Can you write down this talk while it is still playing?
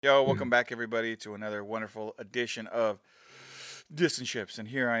Yo, welcome back, everybody, to another wonderful edition of Distant Ships. And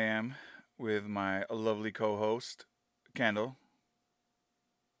here I am with my lovely co host, Kendall.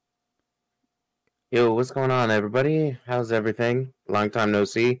 Yo, what's going on, everybody? How's everything? Long time no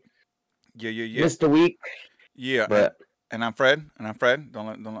see. Yeah, yeah, yeah. Missed a week, Yeah, but and I'm Fred. And I'm Fred.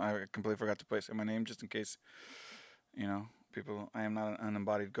 I completely forgot to place my name just in case, people, I am not an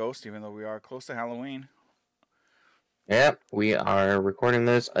unembodied ghost, even though we are close to Halloween. yeah, we are recording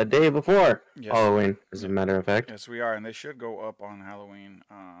this a day before Yes, Halloween, as yeah, a matter of fact. yes, we are. And they should go up on Halloween.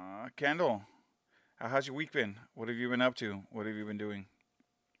 Kendall, how's your week been? What have you been up to? What have you been doing?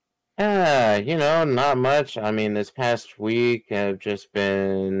 Not much. I mean, this past week I've just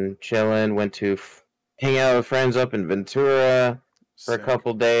been chilling. Went to hang out with friends up in Ventura for a Sick.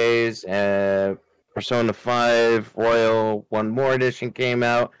 couple days. Persona 5 Royal One More Edition came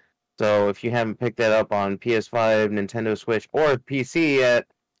out. So if you haven't picked that up on PS5, Nintendo Switch, or PC yet,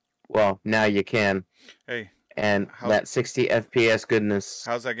 well, now you can. Hey, And how's that 60 FPS goodness.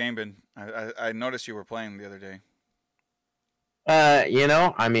 how's that game been? I noticed you were playing the other day.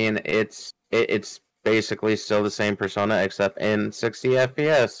 I mean, it's basically still the same Persona except in 60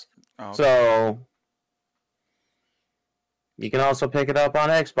 FPS. Oh, okay. So you can also pick it up on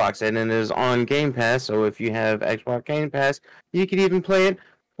Xbox, and it is on Game Pass. So if you have Xbox Game Pass, you can even play it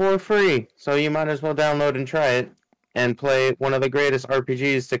for free. So you might as well download and try it and play one of the greatest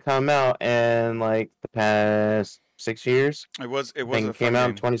RPGs to come out in like the past 6 years. It I was think a it came fun out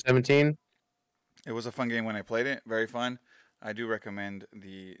in game. 2017. It was a fun game when I played it. Very fun. I do recommend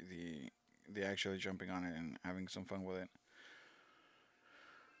the actually jumping on it and having some fun with it.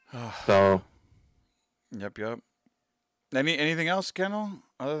 So Yep, yep. Anything else, Kendall,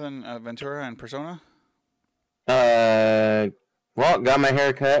 other than Ventura and Persona? Uh, well, got my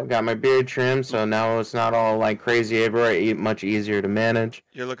hair cut, got my beard trimmed, so now it's not all like crazy everywhere. Much easier to manage.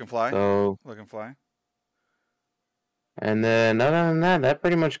 You're looking fly. So, Looking fly. and then other than that, that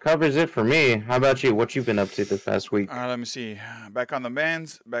pretty much covers it for me. How about you? What you been up to this past week? Let me see. Back on the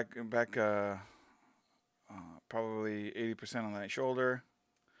mends. Back. Probably 80% on that shoulder.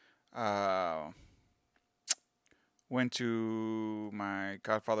 Uh, Went to my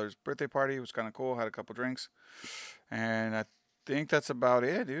godfather's birthday party. It was kind of cool. Had a couple drinks, and I think that's about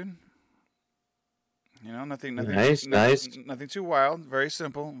it, dude. Nice, nice. Nothing too wild. Very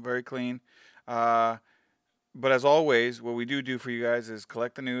simple, very clean. Uh, but as always, what we do for you guys is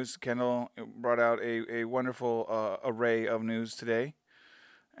collect the news. Kendall brought out a wonderful array of news today,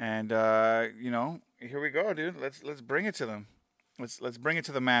 and here we go, dude. Let's bring it to them. Let's bring it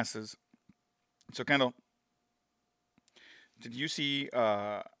to the masses. So, Kendall, did you see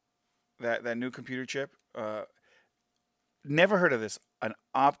that new computer chip? Never heard of this. An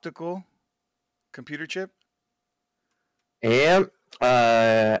optical computer chip? And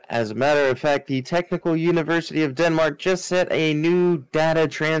as a matter of fact, the Technical University of Denmark just set a new data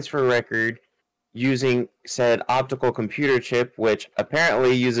transfer record using said optical computer chip, which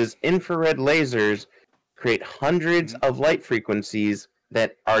apparently uses infrared lasers, create hundreds Mm-hmm. of light frequencies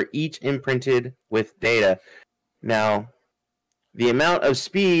that are each imprinted with data. Now, the amount of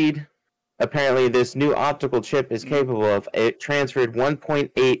speed apparently this new optical chip is Mm-hmm. capable of, it transferred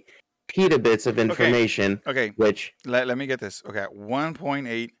 1.8 petabits of Okay. information, Okay. which, Let me get this. Okay.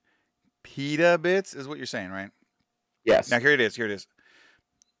 1.8 petabits is what you're saying, right? yes. Now, here it is. Here it is.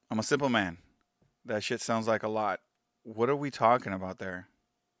 I'm a simple man. That shit sounds like a lot. What are we talking about there?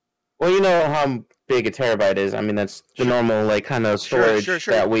 Well, you know how big a terabyte is. I mean, that's the Sure. normal like kind of storage Sure.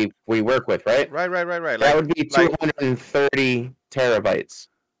 that we work with, right? Right. That would be Like 230 terabytes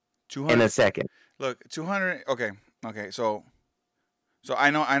in 200. a second. Look, 200. Okay. So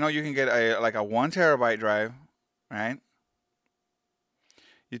I know you can get a 1 terabyte drive, right?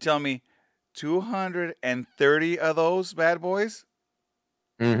 You tell me 230 of those bad boys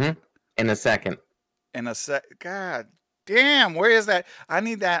Mm-hmm. In a second. in a set. God damn, where is that? I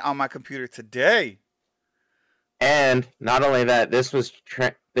need that on my computer today. And not only that, this was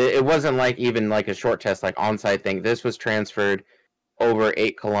it wasn't like even like a short test, like on-site thing. This was transferred over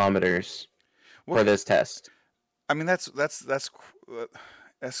 8 kilometers for What? this test. I mean, that's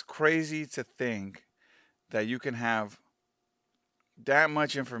crazy to think that you can have that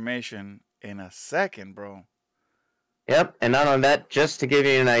much information in a second, bro. Yep, and not only that, just to give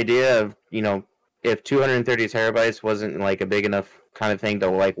you an idea of, if 230 terabytes wasn't like a big enough kind of thing to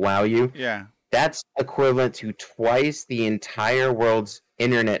like wow you, Yeah. that's equivalent to twice the entire world's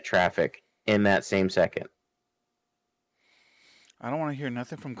internet traffic in that same second. I don't want to hear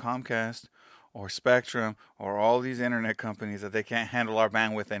nothing from Comcast or Spectrum or all these internet companies that they can't handle our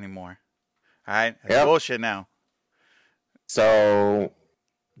bandwidth anymore. All right, that's Yep. bullshit now. So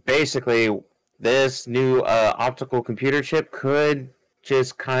basically, this new optical computer chip could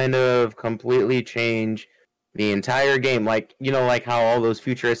just kind of completely change the entire game. Like, like how all those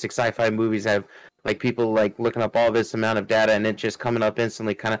futuristic sci-fi movies have, like, people like looking up all this amount of data and it just coming up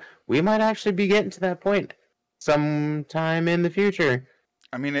instantly. Kind of, we might actually be getting to that point sometime in the future.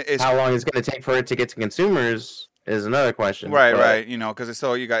 I mean, it's How long it's going to take for it to get to consumers is another question. right, but right. Because it's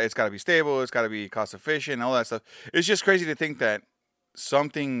it's got to be stable, it's got to be cost efficient, all that stuff. It's just crazy to think that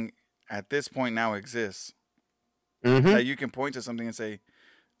something at this point now exists that you can point to something and say,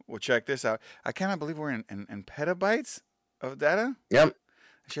 "Well, check this out." I cannot believe we're in petabytes of data. Yep.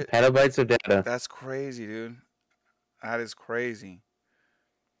 Shit, Petabytes of data. that's crazy, dude. That is crazy.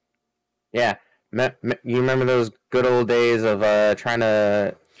 Yeah. You remember those good old days of trying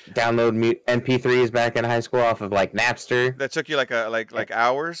to download MP3s back in high school off of like Napster? That took you like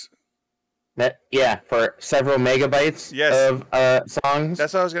hours. For several megabytes Yes. of songs.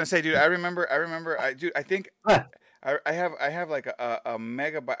 That's what I was gonna say, dude. I remember. I think Huh. I have like a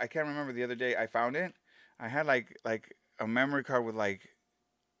megabyte. I can't remember the other day. I found it. I had like a memory card with like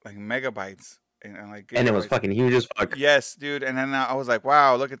megabytes and like And it was gigabytes. fucking huge as fuck. Yes, dude. And then I was like,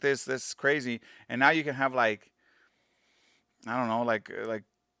 wow, look at this. This is crazy. And now you can have like, I don't know, like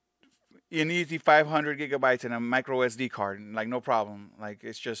an easy 500 gigabytes and a micro SD card, like no problem. Like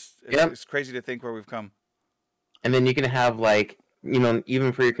it's crazy to think where we've come. And then you can have like,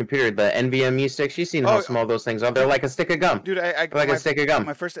 even for your computer, the NVMe sticks. You've seen how small those things are. They're like a stick of gum. Dude, I like a stick of gum.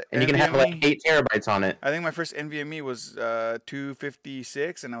 My first and you can have like 8 terabytes on it. I think my first NVMe was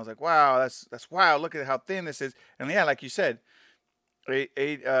 256, and I was like, wow, that's wild. Look at how thin this is. And yeah, like you said, 8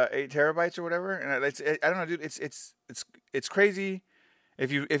 terabytes or whatever. And I don't know, dude. It's crazy.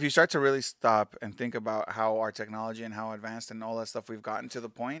 If you start to really stop and think about how our technology and how advanced and all that stuff we've gotten to the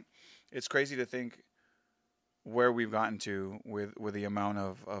point, it's crazy to think where we've gotten to with the amount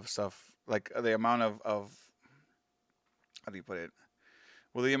of stuff, like the amount of how do you put it?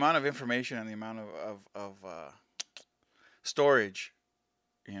 Well, the amount of information and the amount of storage,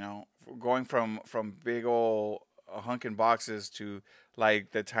 going from big old hunking boxes to like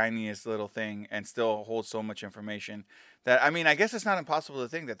the tiniest little thing and still hold so much information that, I mean, I guess it's not impossible to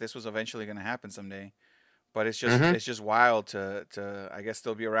think that this was eventually going to happen someday, but it's just wild to I guess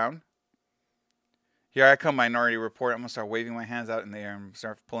still be around. Here I come, Minority Report. I'm gonna start waving my hands out in the air and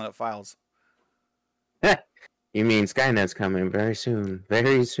start pulling up files. You mean Skynet's coming very soon?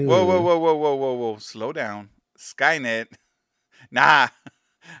 Very soon. Whoa! Slow down. Skynet? Nah.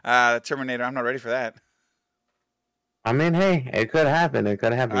 Terminator. I'm not ready for that. I mean, hey, it could happen. It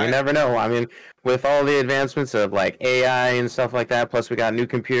could happen. You never know. I mean, with all the advancements of like AI and stuff like that, plus we got new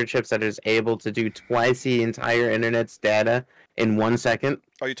computer chips that is able to do twice the entire internet's data in 1 second.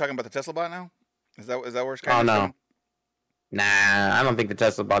 Oh, you talking about the Tesla bot now? Is that where it's kind of? Oh no. Nah, I don't think the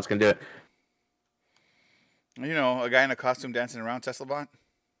Tesla bots can do it. A guy in a costume dancing around Tesla bot.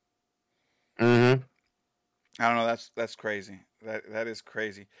 Mm-hmm. I don't know. That's crazy. That is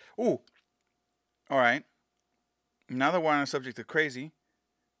crazy. Ooh. All right. Now that we're on the subject of crazy,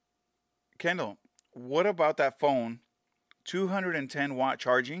 Kendall, what about that phone? 210 watt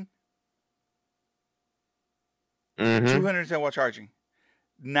charging. 210 watt charging.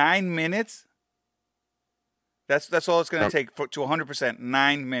 9 minutes. That's all it's going to take to 100%.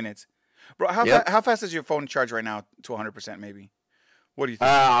 9 minutes. Bro, how fast is your phone charge right now to 100% maybe? What do you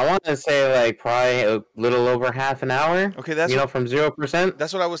think? I want to say like probably a little over half an hour. Okay, that's from 0%.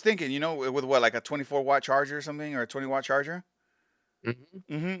 That's what I was thinking. With what, like a 24 watt charger or something, or a 20 watt charger?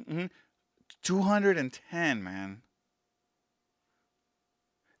 210, man.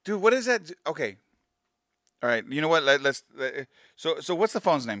 Dude, what is that? Okay. All right. You know what? So what's the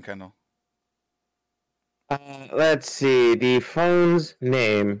phone's name, Kendall? Let's see. The phone's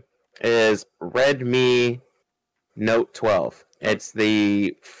name is Redmi Note 12. It's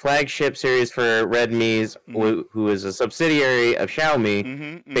the flagship series for Redmi's, who is a subsidiary of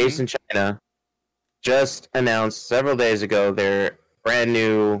Xiaomi, based in China. Just announced several days ago their brand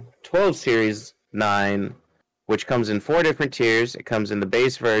new 12 Series 9, which comes in 4 different tiers. It comes in the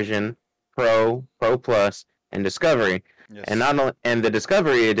base version, Pro, Pro Plus, and Discovery. Yes. And the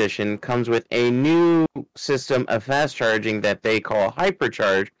Discovery Edition comes with a new system of fast charging that they call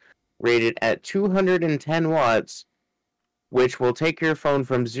Hypercharge, rated at 210 watts, which will take your phone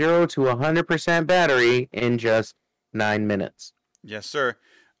from 0 to 100% battery in just 9 minutes. Yes, sir.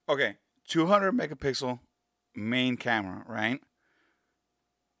 Okay, 200 megapixel main camera, right?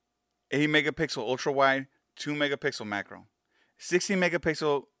 8 megapixel ultra wide, 2 megapixel macro, 16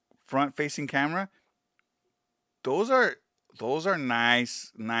 megapixel front facing camera. Those are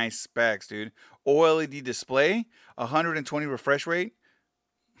nice specs, dude. OLED display, 120 refresh rate.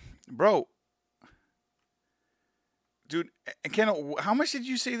 bro, dude. And Ken, how much did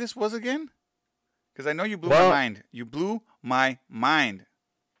you say this was again? Because I know you blew my mind. You blew my mind.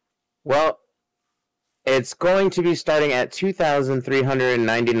 Well, it's going to be starting at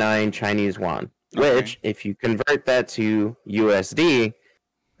 2,399 Chinese yuan, which, if you convert that to USD,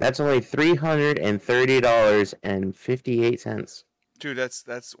 that's only $330.58. Dude,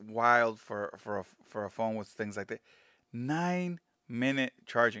 that's wild for a phone with things like that. 9-minute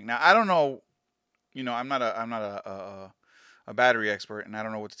charging. Now I don't know. I'm not a battery expert, and I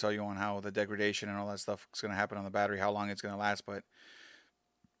don't know what to tell you on how the degradation and all that stuff is going to happen on the battery, how long it's going to last. But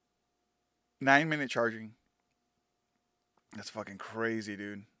 9-minute charging. That's fucking crazy,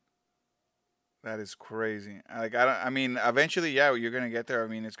 dude. That is crazy. Like I mean, eventually, yeah, you're gonna get there. I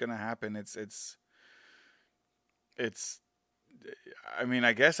mean, it's gonna happen. It's. I mean,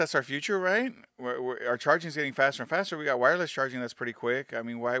 I guess that's our future, right? Our charging is getting faster and faster. We got wireless charging that's pretty quick. I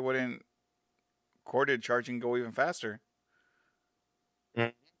mean, why wouldn't corded charging go even faster?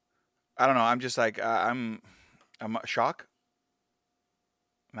 Mm. I don't know. I'm just like I'm shocked.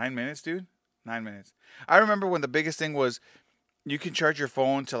 9 minutes, dude. 9 minutes. I remember when the biggest thing was you can charge your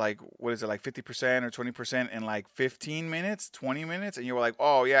phone to like what is it, like 50% or 20% in like 15 minutes, 20 minutes, and you were like,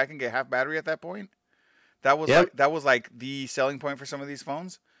 oh yeah, I can get half battery at that point. That was like the selling point for some of these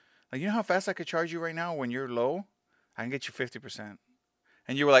phones. Like, you know how fast I could charge you right now when you're low? I can get you 50%.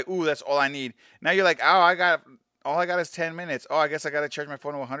 And you were like, ooh, that's all I need. Now you're like, oh, all I got is 10 minutes. Oh, I guess I got to charge my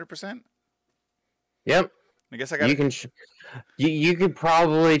phone to 100%. Yep. I guess I got. You could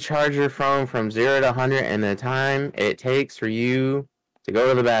probably charge your phone from 0 to 100 in the time it takes for you to go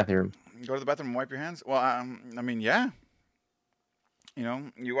to the bathroom. Go to the bathroom and wipe your hands? Well, I mean, yeah.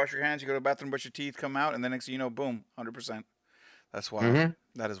 You wash your hands, you go to the bathroom, brush your teeth, come out, and then next thing you know, boom, 100%. That's wild. Mm-hmm.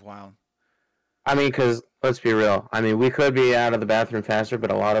 That is wild. I mean, because let's be real. I mean, we could be out of the bathroom faster,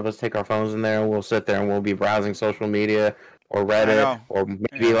 but a lot of us take our phones in there and we'll sit there and we'll be browsing social media or Reddit or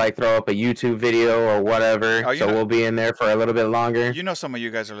maybe like throw up a YouTube video or whatever. So we'll be in there for a little bit longer. You know, some of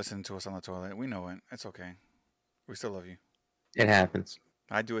you guys are listening to us on the toilet. We know it. It's okay. We still love you. It happens.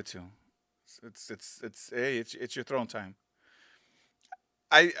 I do it too. It's your throne time.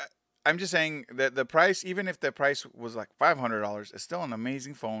 I'm just saying that the price, even if the price was like $500, it's still an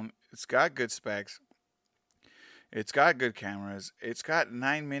amazing phone. It's got good specs. It's got good cameras. It's got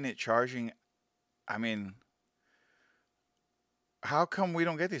 9-minute charging. I mean, how come we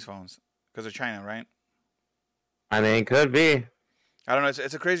don't get these phones? Because of China, right? I mean, it could be. I don't know.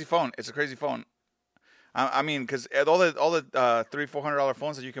 It's a crazy phone. It's a crazy phone. I mean, because all the $300-$400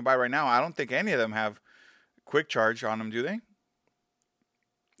 phones that you can buy right now, I don't think any of them have quick charge on them, do they?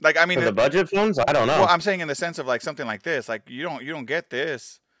 Like, I mean, for the budget phones, I don't know. Well, I'm saying in the sense of like something like this, like you don't get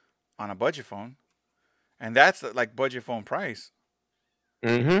this on a budget phone, and that's like budget phone price.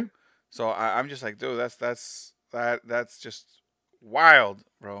 Mm-hmm. So I'm just like, dude, that's just wild,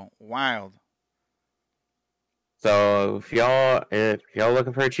 bro, wild. So if y'all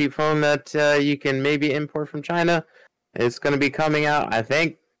looking for a cheap phone that you can maybe import from China, it's going to be coming out, I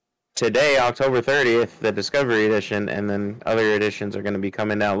think, today, October 30th, the Discovery Edition, and then other editions are going to be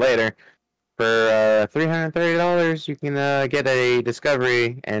coming out later. For $330, you can get a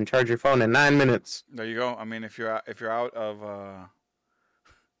Discovery and charge your phone in 9 minutes. There you go. I mean, if you're out of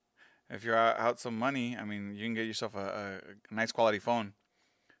out some money, I mean, you can get yourself a nice quality phone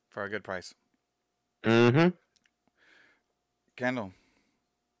for a good price. Mm-hmm. Kendall.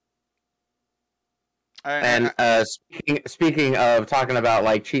 And speaking of talking about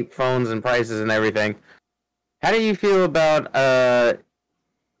like cheap phones and prices and everything, how do you feel about the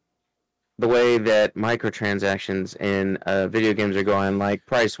way that microtransactions in video games are going, like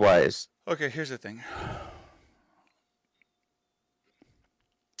price wise? Okay, here's the thing.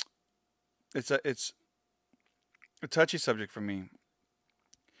 It's a touchy subject for me,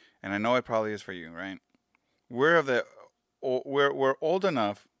 and I know it probably is for you, right? We're old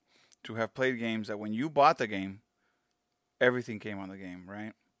enough to have played games that when you bought the game, everything came on the game,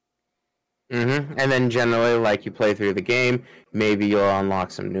 right? Mm-hmm. And then generally, like, you play through the game, maybe you'll unlock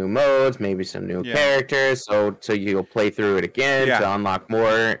some new modes, maybe some new characters, so you'll play through it again to unlock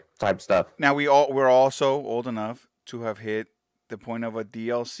more type stuff. Now we're also old enough to have hit the point of a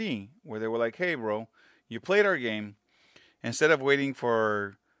DLC where they were like, "Hey, bro, you played our game. Instead of waiting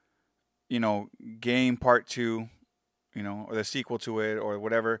for, game part 2, or the sequel to it or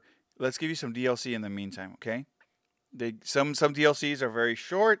whatever, let's give you some DLC in the meantime, okay?" Some DLCs are very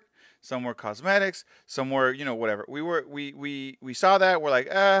short. Some were cosmetics. Some were, whatever. We saw that. We're like,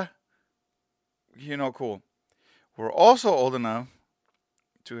 cool. We're also old enough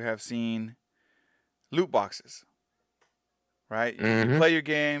to have seen loot boxes, right? You Mm-hmm. play your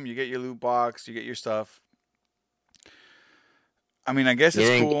game, you get your loot box, you get your stuff. I mean, I guess You it's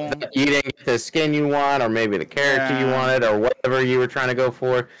didn't cool. you didn't get the skin you want, or maybe the character you Yeah, wanted, or whatever you were trying to go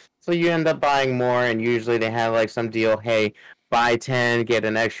for. So you end up buying more, and usually they have like some deal. Hey, buy 10, get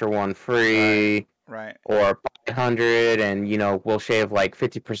an extra one right, free, right. or buy 100, and we'll shave like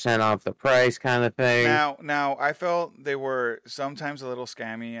 50% off the price, kind of thing. Now, I felt they were sometimes a little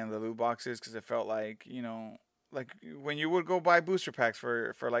scammy in the loot boxes because it felt like like when you would go buy booster packs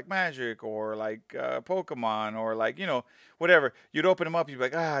for like Magic or like Pokemon or like whatever, you'd open them up, you'd be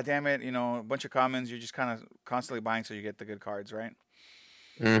like, ah, damn it, a bunch of commons. You're just kind of constantly buying so you get the good cards, right?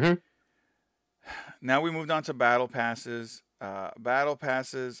 Mm-hmm. Now we moved on to battle passes. Battle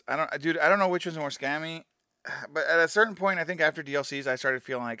passes. I don't know which one's more scammy, but at a certain point, I think after DLCs, I started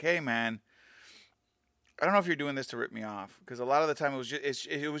feeling like, hey, man, I don't know if you're doing this to rip me off because a lot of the time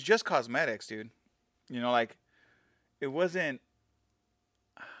it was just cosmetics, dude. Like it wasn't.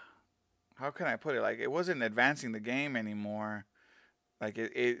 How can I put it? Like it wasn't advancing the game anymore. Like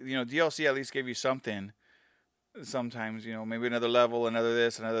DLC at least gave you something. Sometimes maybe another level, another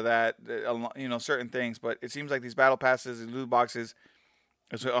this, another that. Certain things. But it seems like these battle passes, these loot boxes,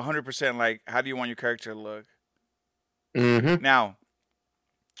 it's 100% like how do you want your character to look? Mm-hmm. Now,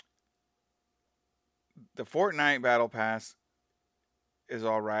 the Fortnite battle pass is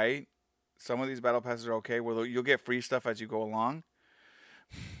all right. Some of these battle passes are okay. Where you'll get free stuff as you go along.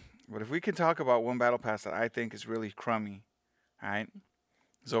 But if we can talk about one battle pass that I think is really crummy, all right,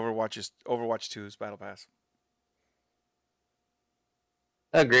 is Overwatch 2's battle pass.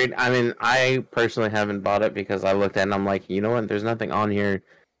 Agreed. I mean, I personally haven't bought it because I looked at it and I'm like, you know what? There's nothing on here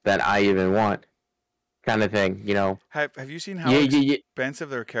that I even want, kind of thing. Have you seen how Yeah. expensive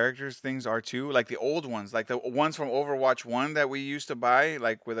their characters things are too? Like the old ones, like the ones from Overwatch 1 that we used to buy,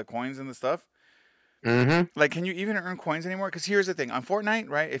 like with the coins and the stuff. Mm-hmm. Like, can you even earn coins anymore? Because here's the thing: on Fortnite,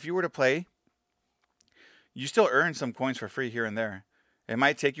 right? If you were to play, you still earn some coins for free here and there. It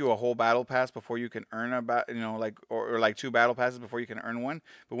might take you a whole battle pass before you can earn like or like two battle passes before you can earn one.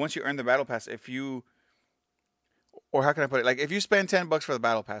 But once you earn the battle pass, or how can I put it? Like if you spend $10 for the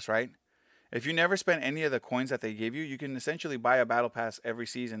battle pass, right? If you never spend any of the coins that they give you, you can essentially buy a battle pass every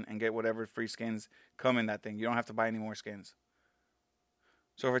season and get whatever free skins come in that thing. You don't have to buy any more skins.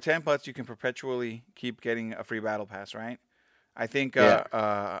 So for $10, you can perpetually keep getting a free battle pass, right? I think Yeah.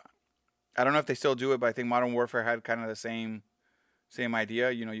 I don't know if they still do it, but I think Modern Warfare had kind of the same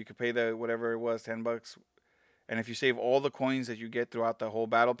idea. You could pay the whatever it was, $10, and if you save all the coins that you get throughout the whole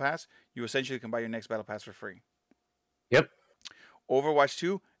battle pass, you essentially can buy your next battle pass for free. Yep. Overwatch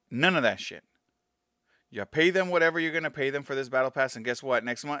 2, none of that shit. You pay them whatever you're gonna pay them for this battle pass, and guess what?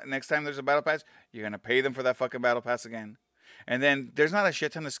 Next time there's a battle pass, you're gonna pay them for that fucking battle pass again. And then there's not a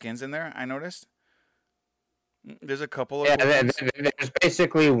shit ton of skins in there. I noticed. There's a couple of There's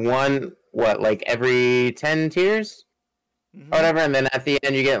basically one, like every 10 tiers? Mm-hmm. Or whatever, and then at the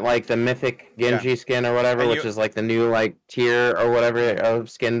end you get like the mythic Genji skin or whatever, which is like the new like tier or whatever of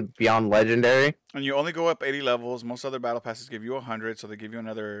skin beyond legendary. And you only go up 80 levels. Most other battle passes give you 100, so they give you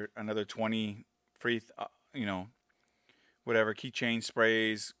another 20 free, whatever keychain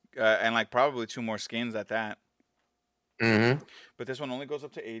sprays, and like probably 2 more skins at that. Mm-hmm. But this one only goes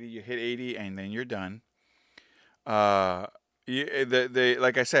up to 80. You hit 80, and then you're done. Like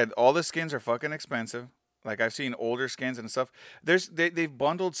I said, all the skins are fucking expensive. Like I've seen older skins and stuff. They've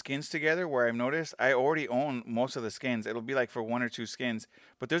bundled skins together where I've noticed I already own most of the skins. It'll be like for 1 or 2 skins,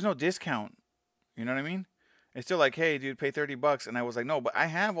 but there's no discount. You know what I mean? It's still like, hey, dude, pay $30, and I was like, no, but I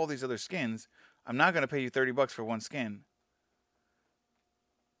have all these other skins. I'm not gonna pay you $30 for one skin.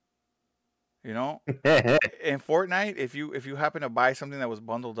 In Fortnite, if you happen to buy something that was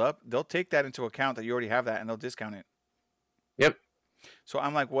bundled up, they'll take that into account that you already have that, and they'll discount it. Yep. So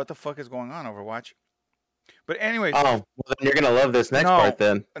I'm like, what the fuck is going on, Overwatch? But anyways. Oh, well, then you're gonna love this next part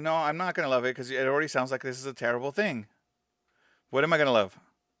then. No, I'm not gonna love it because it already sounds like this is a terrible thing. What am I gonna love?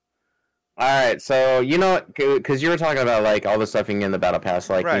 All right, so because you were talking about like all the stuff you can get in the battle pass,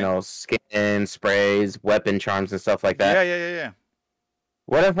 like right. Skin sprays, weapon charms, and stuff like that. Yeah.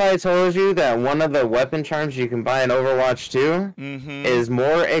 What if I told you that one of the weapon charms you can buy in Overwatch 2 is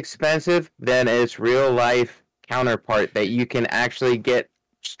more expensive than its real life counterpart that you can actually get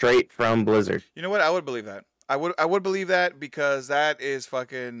straight from Blizzard? You know what? I would believe that. I would believe that because that is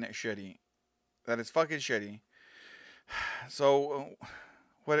fucking shitty. That is fucking shitty. So,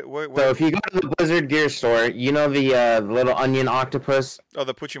 what? So if you go to the Blizzard gear store, you know the little onion octopus? Oh,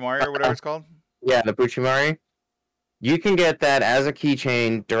 the Puchimari or whatever it's called? Yeah, the Puchimari. You can get that as a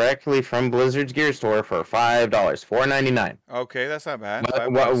keychain directly from Blizzard's Gear Store for $5, $4.99. Okay, that's not bad.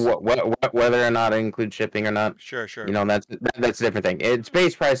 $5. Whether or not it includes shipping or not, Sure. that's a different thing. Its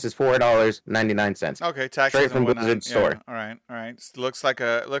base price is $4.99. Okay, taxes Straight from and whatnot. Blizzard's store. All right. Looks like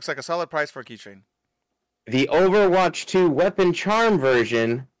a solid price for a keychain. The Overwatch 2 Weapon Charm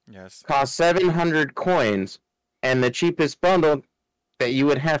version costs 700 coins, and the cheapest bundle that you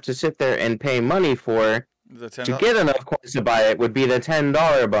would have to sit there and pay money for to get enough coins to buy it would be the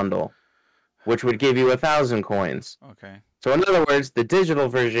 $10 bundle, which would give you 1,000 coins. Okay. So in other words, the digital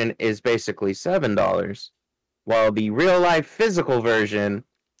version is basically $7, while the real-life physical version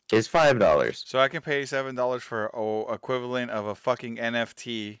is $5. So I can pay $7 for equivalent of a fucking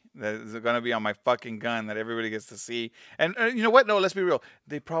NFT that is going to be on my fucking gun that everybody gets to see. And you know what? No, let's be real.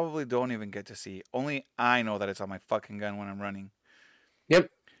 They probably don't even get to see. Only I know that it's on my fucking gun when I'm running.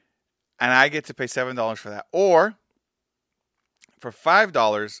 Yep. And I get to pay $7 for that. Or for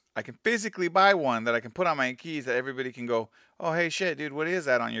 $5, I can physically buy one that I can put on my keys that everybody can go, oh, hey, shit, dude, what is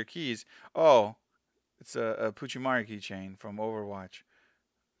that on your keys? Oh, it's a Puchimari keychain from Overwatch.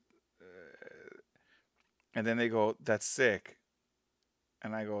 And then they go, that's sick.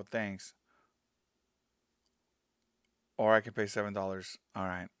 And I go, thanks. Or I can pay $7. All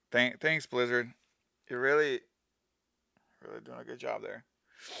right. Thanks, Blizzard. You're really doing a good job there.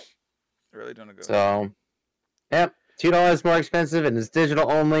 Really doing a good job. So, yep, $2 more expensive and it's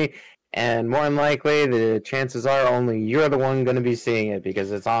digital only. And more than likely, the chances are only you're the one going to be seeing it because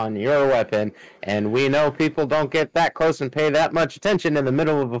it's on your weapon. And we know people don't get that close and pay that much attention in the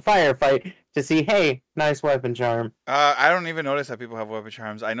middle of a firefight to see, hey, nice weapon charm. I don't even notice that people have weapon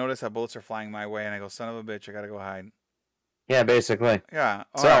charms. I notice that bullets are flying my way, and I go, son of a bitch, I got to go hide. Yeah, basically. Yeah,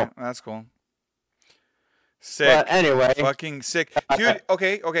 all right. That's cool. Sick. But anyway. Fucking sick. Dude,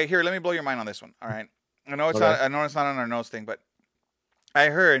 okay, here, let me blow your mind on this one, all right? I know it's not on our nose thing, but I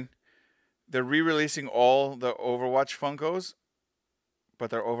heard they're re-releasing all the Overwatch Funkos, but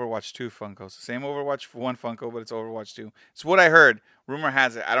they're Overwatch 2 Funkos. Same Overwatch 1 Funko, but it's Overwatch 2. It's what I heard. Rumor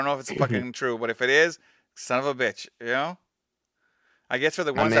has it. I don't know if it's fucking true, but if it is, son of a bitch, you know? I guess for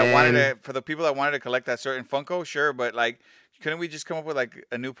the ones that wanted to, for the people that wanted to collect that certain Funko, sure, but like, couldn't we just come up with like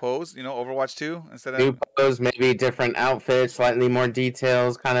a new pose, you know, Overwatch 2 instead of new pose, maybe different outfits, slightly more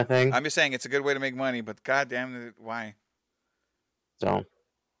details, kind of thing? I'm just saying it's a good way to make money, but goddamn it, why? So,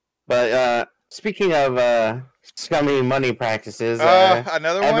 but speaking of scummy money practices,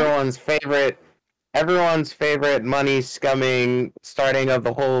 another one. Everyone's favorite money scumming starting of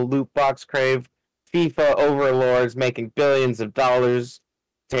the whole loot box crave. FIFA overlords making billions of dollars,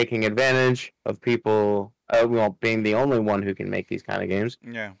 taking advantage of people, being the only one who can make these kind of games.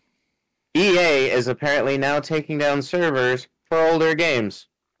 Yeah. EA is apparently now taking down servers for older games.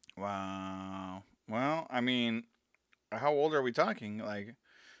 Wow. Well, I mean, how old are we talking? Like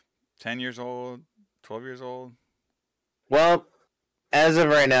 10 years old, 12 years old? Well, as of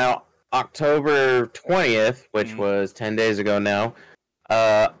right now, October 20th, which was 10 days ago now,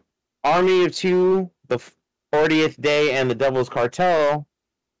 Army of Two, the 40th Day, and the Devil's Cartel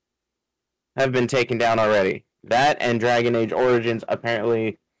have been taken down already. That and Dragon Age Origins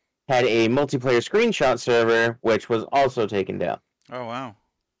apparently had a multiplayer screenshot server, which was also taken down. Oh, wow.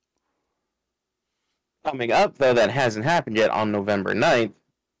 Coming up, though, that hasn't happened yet on November 9th,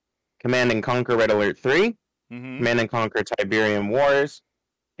 Command & Conquer Red Alert 3, Command & Conquer Tiberium Wars,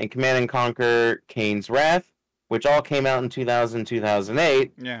 and Command & Conquer Kane's Wrath, which all came out in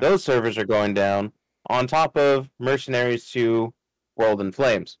 2008. Yeah. Those servers are going down, on top of Mercenaries 2, World in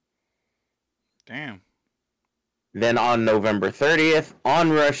Flames. Damn. Then on November 30th,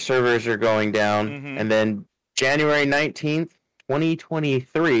 Onrush servers are going down, and then January 19th,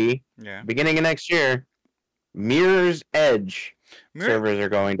 2023, beginning of next year, Mirror's Edge servers are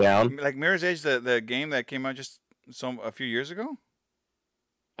going down. Like Mirror's Edge, the game that came out just a few years ago?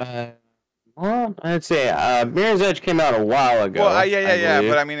 Well, I'd say Mirror's Edge came out a while ago. Well, yeah.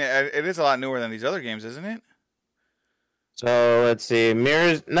 But I mean, it is a lot newer than these other games, isn't it? So let's see.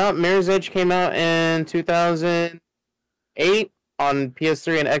 Mirror's Edge came out in 2008 on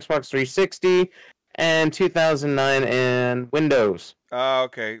PS3 and Xbox 360, and 2009 in Windows.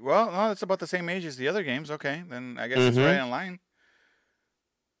 Okay. Well, no, it's about the same age as the other games. Okay, then I guess it's right in line.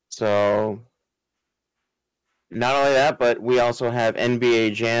 So, not only that, but we also have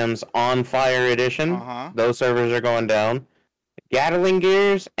NBA Jam's On Fire Edition. Those servers are going down. Gatling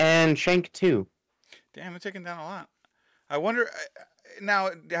Gears and Shank 2. Damn, they're taking down a lot. I wonder,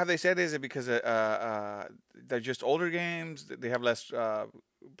 now, have they said, is it because they're just older games, they have less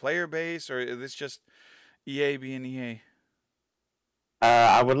player base, or is this just EA being EA?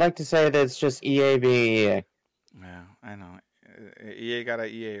 I would like to say that it's just EA being EA. Yeah. I know. EA got a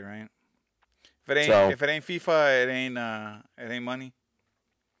EA, right? So If it ain't FIFA, it ain't money.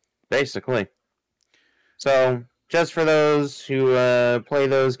 basically, so just for those who play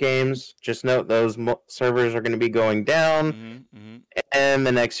those games, just note those servers are going to be going down in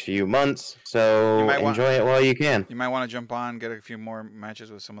the next few months. So enjoy it while you can. You might want to jump on, get a few more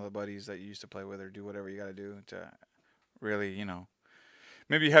matches with some of the buddies that you used to play with, or do whatever you got to do to really,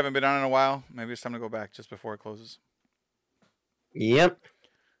 maybe you haven't been on in a while. Maybe it's time to go back just before it closes. Yep.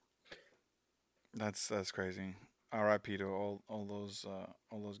 That's crazy. R.I.P. to all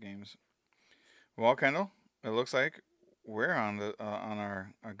those games. Well, Kendall, it looks like we're on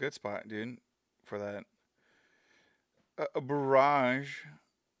our good spot, dude, for that a barrage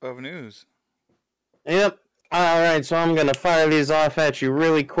of news. Yep. All right, so I'm gonna fire these off at you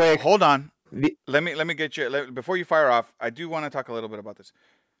really quick. Hold on. Let me get you before you fire off. I do want to talk a little bit about this.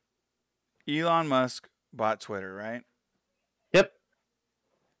 Elon Musk bought Twitter, right? Yep.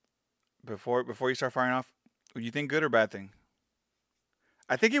 Before you start firing off, do you think good or bad thing?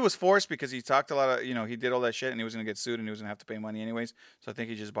 I think he was forced because he talked a lot of, he did all that shit and he was going to get sued and he was going to have to pay money anyways. So I think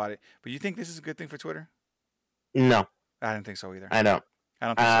he just bought it. But you think this is a good thing for Twitter? No. I didn't think so either. I don't. I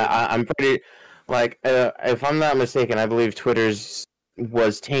don't think so either. I'm pretty, if I'm not mistaken, I believe Twitter's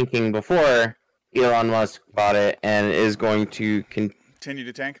was tanking before Elon Musk bought it and is going to continue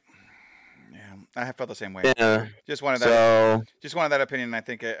to tank. Yeah, I have felt the same way. Yeah. Just wanted that opinion. I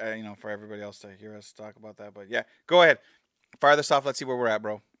think, for everybody else to hear us talk about that. But yeah, go ahead. Fire this off. Let's see where we're at,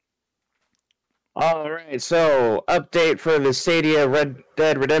 bro. All right, so update for the Stadia Red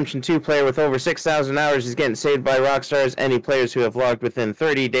Dead Redemption 2 player with over 6,000 hours is getting saved by Rockstars. Any players who have logged within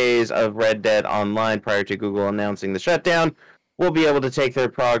 30 days of Red Dead Online prior to Google announcing the shutdown will be able to take their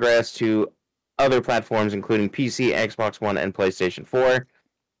progress to other platforms, including PC, Xbox One, and PlayStation 4.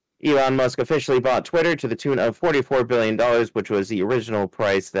 Elon Musk officially bought Twitter to the tune of $44 billion, which was the original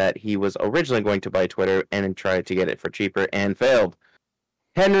price that he was originally going to buy Twitter, and tried to get it for cheaper and failed.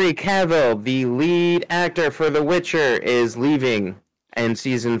 Henry Cavill, the lead actor for The Witcher, is leaving in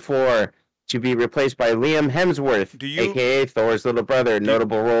season 4 to be replaced by Liam Hemsworth, a.k.a. Thor's little brother.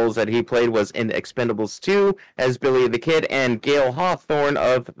 Notable roles that he played was in Expendables 2 as Billy the Kid and Gale Hawthorne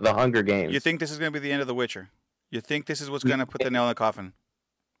of The Hunger Games. You think this is going to be the end of The Witcher? You think this is what's going to put the nail in the coffin?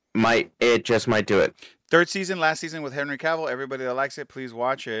 It just might do it. Third season, last season with Henry Cavill. Everybody that likes it, please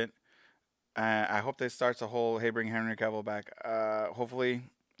watch it. I hope this starts a whole, hey, bring Henry Cavill back. Hopefully,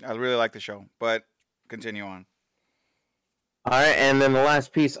 I really like the show, but continue on. All right, and then the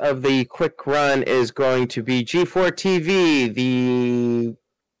last piece of the quick run is going to be G4 TV.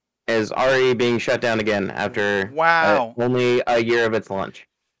 Is already being shut down again after only a year of its launch.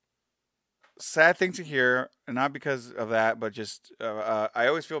 Sad thing to hear, not because of that, but just I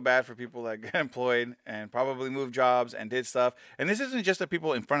always feel bad for people that get employed and probably moved jobs and did stuff. And this isn't just the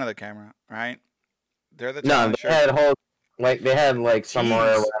people in front of the camera, right? They're the they had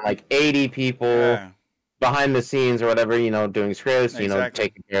somewhere around 80 people behind the scenes or whatever, doing scripts,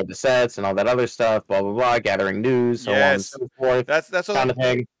 taking care of the sets and all that other stuff, blah blah blah, gathering news, so on and so forth. That's kind of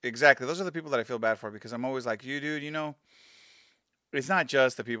thing. Exactly. Those are the people that I feel bad for because I'm always like, you dude, it's not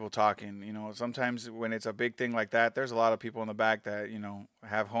just the people talking, sometimes when it's a big thing like that, there's a lot of people in the back that,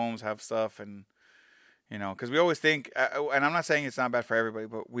 have homes, have stuff. And, because we always think, and I'm not saying it's not bad for everybody,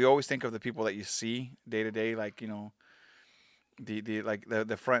 but we always think of the people that you see day to day, like,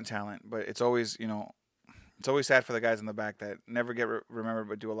 the front talent, but it's always, it's always sad for the guys in the back that never get remembered,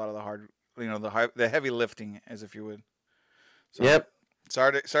 but do a lot of the hard, the heavy lifting, as if you would. So, yep.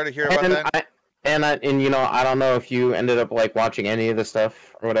 Sorry to hear about that. I don't know if you ended up watching any of the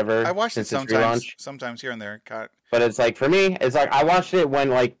stuff or whatever. I watched it sometimes here and there. But it's for me, it's I watched it when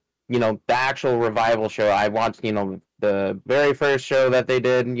the actual revival show. I watched the very first show that they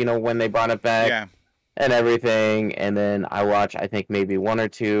did, when they brought it back, and everything, and then I watched I think maybe one or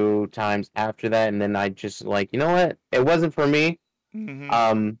two times after that, and then I just you know what, it wasn't for me.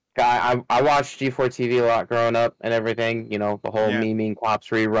 Mm-hmm. I watched G4 TV a lot growing up and everything, the whole memeing Quaps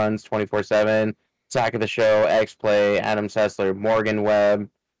reruns 24/7, Sack of the Show, X-Play, Adam Sessler, Morgan Webb,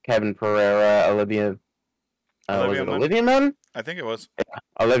 Kevin Pereira, Olivia Munn? I think it was. Yeah,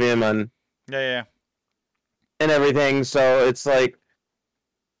 Olivia Munn. Yeah. And everything, so it's and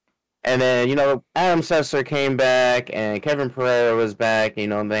then, Adam Sessler came back and Kevin Pereira was back, they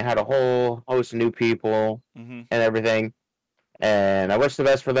had a whole host of new people and everything. And I wish the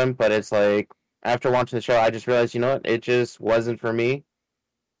best for them, but it's after watching the show, I just realized, it just wasn't for me,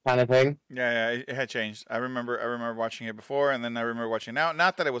 kind of thing. Yeah, it had changed. I remember watching it before, and then I remember watching it now.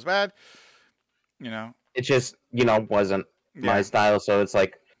 Not that it was bad, It just, wasn't my style, so it's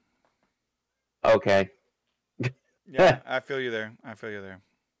okay. Yeah, I feel you there. I feel you there.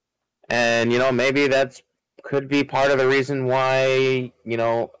 And maybe that's could be part of the reason why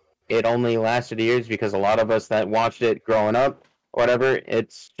it only lasted years, because a lot of us that watched it growing up, whatever,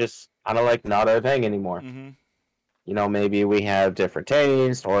 it's just kind of like not our thing anymore. Mm-hmm. Maybe we have different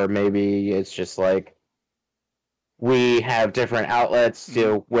tastes, or maybe it's just like we have different outlets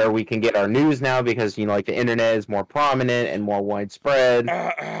to where we can get our news now, because like the internet is more prominent and more widespread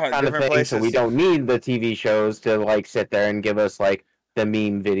kind of Different thing. places. So we don't need the TV shows to like sit there and give us like the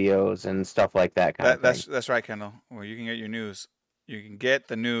meme videos and stuff like that kind of thing. That's right, Kendall. Well, you can get your news. You can get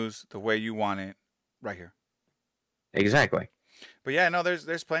the news the way you want it, right here. Exactly. But yeah, no,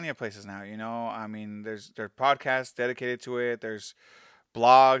 there's plenty of places now. I mean, there are podcasts dedicated to it. There's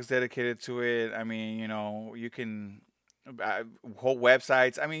blogs dedicated to it. I mean, you can whole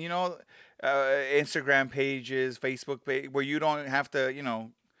websites. I mean, Instagram pages, Facebook page, where you don't have to,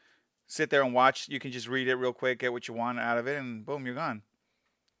 sit there and watch. You can just read it real quick, get what you want out of it, and boom, you're gone.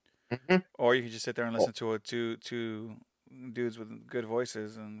 Mm-hmm. Or you can just sit there and listen to it two dudes with good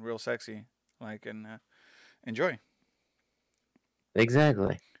voices and real sexy, and enjoy.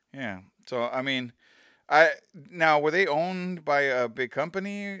 Exactly. Yeah. So I mean, now were they owned by a big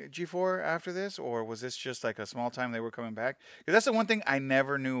company, G4, after this, or was this just like a small time they were coming back? Because that's the one thing I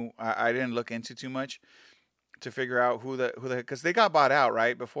never knew. I didn't look into too much to figure out who the because they got bought out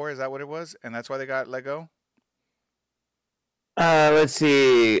right before. Is that what it was? And that's why they got let go. Let's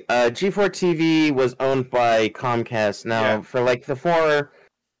see. G4 TV was owned by Comcast. Now, for like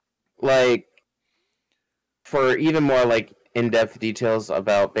for even more like in-depth details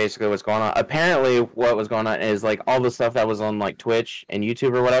about basically what's going on. Apparently, what was going on is like all the stuff that was on like Twitch and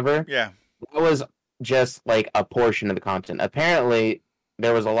YouTube or whatever. Yeah, that was just like a portion of the content. Apparently,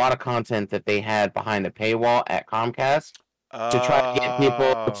 there was a lot of content that they had behind a paywall at Comcast to try to get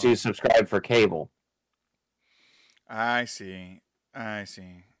people to subscribe for cable. I see.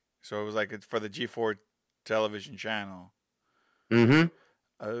 So it was like it's for the G4 television channel. Mm-hmm.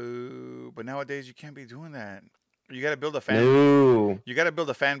 Oh, but nowadays you can't be doing that. You got to build a fan. No. You got to build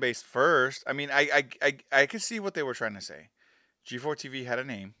a fan base first. I mean, I could see what they were trying to say. G4 TV had a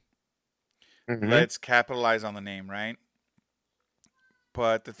name. Mm-hmm. Let's capitalize on the name, right?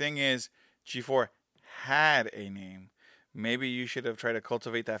 But the thing is, G4 had a name. Maybe you should have tried to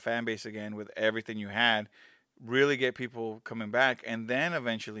cultivate that fan base again with everything you had. Really get people coming back, and then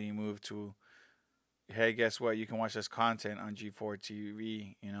eventually move to, hey, guess what? You can watch this content on G4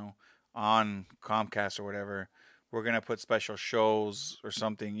 TV, on Comcast or whatever. We're going to put special shows or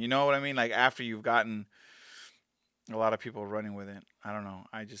something. You know what I mean? Like after you've gotten a lot of people running with it. I don't know.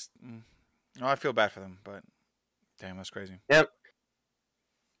 I feel bad for them, but damn, that's crazy. Yep.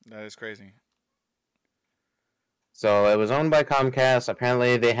 That is crazy. So it was owned by Comcast.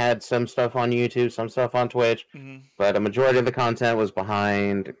 Apparently they had some stuff on YouTube, some stuff on Twitch, but a majority of the content was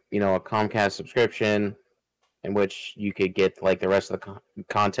behind, a Comcast subscription in which you could get like the rest of the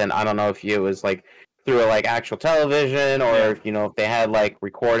content. I don't know if it was like through like actual television, or if they had like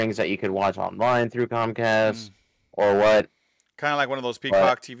recordings that you could watch online through Comcast or what. Kind of like one of those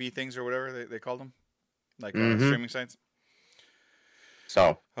Peacock TV things or whatever they called them, like streaming sites.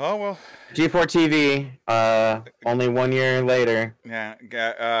 So. Oh well. G4 TV. Only 1 year later.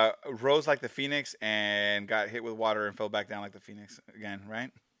 Yeah. Rose like the Phoenix and got hit with water and fell back down like the Phoenix again,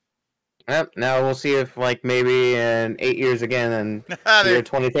 right? Yep. Now we'll see if like maybe in 8 years again, and year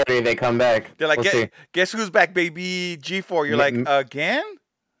 2030 they come back. They're like, guess who's back, baby? G4. You're like, again?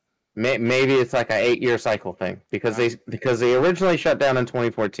 Maybe it's like a 8 year cycle thing, because they originally shut down in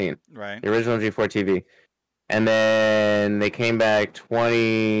 2014. Right. The original G4 TV, and then they came back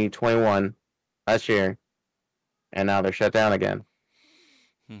 2021 last year, and now they're shut down again.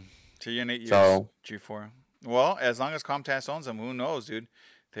 2 years and 8 years. So, G4. Well, as long as Comcast owns them, who knows, dude?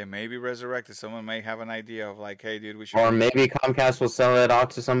 They may be resurrected. Someone may have an idea of like, hey, dude, we should. Or maybe Comcast will sell it off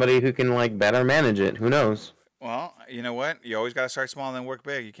to somebody who can like better manage it. Who knows? Well, you know what? You always got to start small and then work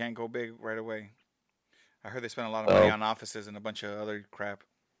big. You can't go big right away. I heard they spent a lot of money on offices and a bunch of other crap.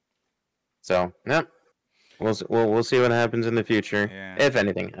 So, yep. We'll see what happens in the future. Yeah. If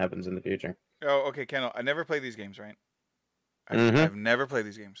anything happens in the future. Oh, okay, Kendall. I never played these games, right? I've never played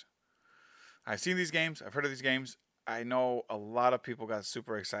these games. I've seen these games. I've heard of these games. I know a lot of people got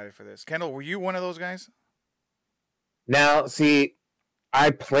super excited for this. Kendall, were you one of those guys? Now, see, I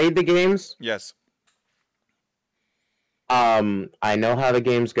played the games. Yes. I know how the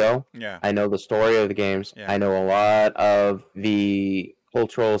games go. Yeah. I know the story of the games. Yeah. I know a lot of the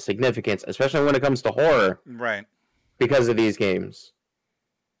cultural significance, especially when it comes to horror. Right. Because of these games.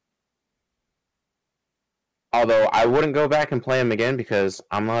 Although I wouldn't go back and play them again because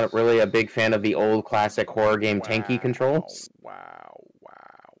I'm not really a big fan of the old classic horror game tanky controls. Wow.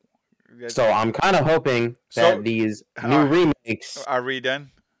 So I'm kind of hoping that these new remakes are redone.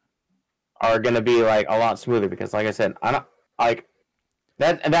 Are gonna be like a lot smoother because, like I said, I don't like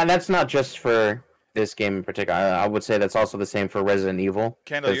that. That's not just for this game in particular. I would say that's also the same for Resident Evil.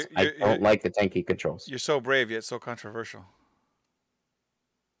 Kendall, I don't like the tanky controls. You're so brave yet so controversial.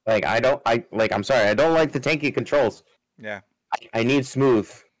 Like I'm sorry, I don't like the tanky controls. Yeah. I need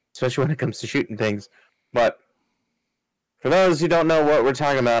smooth, especially when it comes to shooting things. But for those who don't know what we're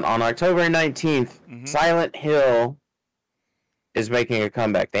talking about, on October 19th, Silent Hill is making a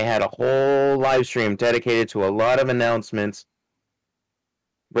comeback. They had a whole live stream dedicated to a lot of announcements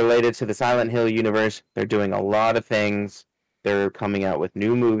related to the Silent Hill universe. They're doing a lot of things. They're coming out with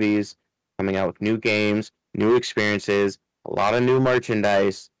new movies, coming out with new games, new experiences, a lot of new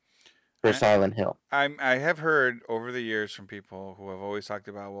merchandise for Silent Hill. I have heard over the years from people who have always talked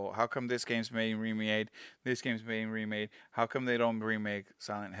about, well, how come this game's being remade? This game's being remade. How come they don't remake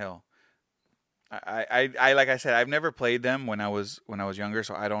Silent Hill? I like I said, I've never played them when I was younger,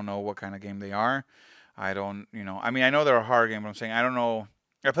 so I don't know what kind of game they are. I don't, I mean, I know they're a horror game, but I'm saying I don't know.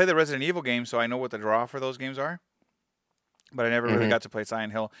 I played the Resident Evil game, so I know what the draw for those games are. But I never really got to play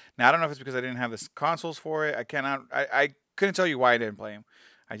Silent Hill. Now I don't know if it's because I didn't have the consoles for it. I couldn't tell you why I didn't play them.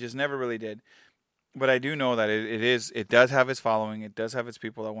 I just never really did. But I do know that it does have its following. It does have its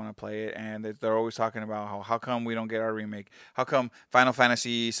people that want to play it, and they're always talking about how come we don't get our remake? How come Final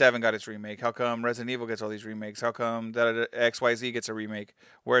Fantasy VII got its remake? How come Resident Evil gets all these remakes? How come XYZ gets a remake?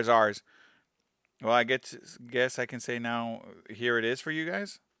 Where's ours? Well, I guess I can say now, here it is for you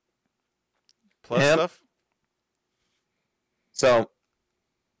guys. Plus stuff. So,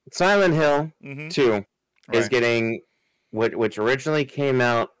 Silent Hill 2 is getting which originally came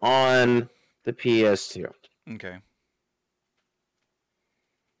out on the PS2. Okay.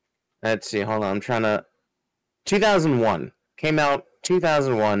 Let's see. Hold on. I'm trying to. 2001 came out.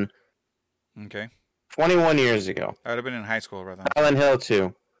 2001. Okay. 21 years ago. I would have been in high school rather. Silent Hill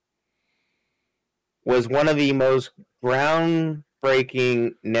 2 was one of the most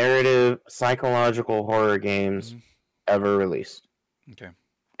groundbreaking narrative psychological horror games ever released. Okay.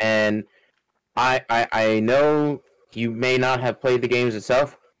 And I know you may not have played the games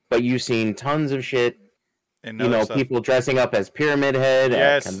itself, but you've seen tons of shit. People dressing up as Pyramid Head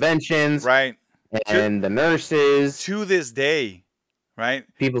at conventions. Right. And the nurses. To this day, right?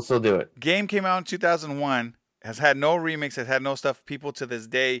 People still do it. Game came out in 2001, has had no remakes, has had no stuff. People to this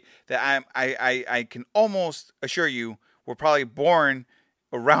day that I can almost assure you were probably born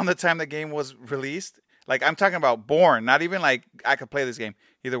around the time the game was released. Like, I'm talking about born, not even like I could play this game.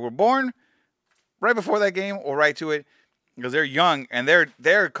 Either we're born right before that game or right to it, because they're young and they're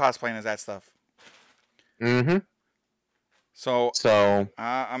cosplaying as that stuff. Mm-hmm. So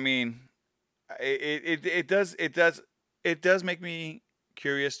I mean, it does make me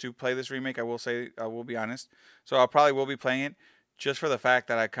curious to play this remake. I will be honest. So I probably will be playing it just for the fact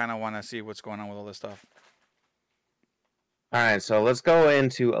that I kind of want to see what's going on with all this stuff. All right, so let's go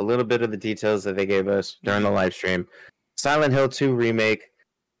into a little bit of the details that they gave us during the live stream. Silent Hill 2 remake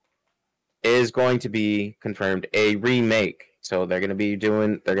is going to be confirmed a remake. So they're going to be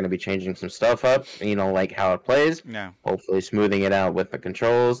changing some stuff up, like how it plays. Yeah. Hopefully smoothing it out with the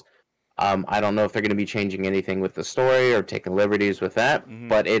controls. I don't know if they're going to be changing anything with the story or taking liberties with that,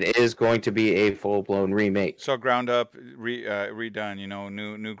 but it is going to be a full-blown remake. So ground up, redone,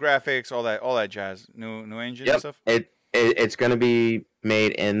 new graphics, all that jazz, new engine and stuff. It's going to be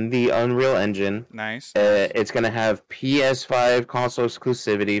made in the Unreal Engine. Nice. It's going to have PS5 console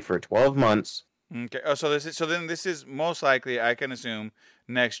exclusivity for 12 months. Okay. Oh, so this is most likely, I can assume,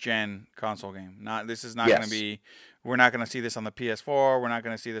 next gen console game. This is not going to be. We're not going to see this on the PS4. We're not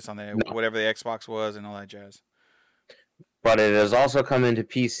going to see this on whatever the Xbox was and all that jazz. But it is also coming to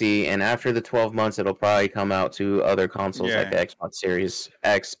PC, and after the 12 months, it'll probably come out to other consoles like the Xbox Series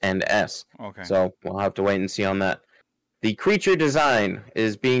X and S. Okay. So we'll have to wait and see on that. The creature design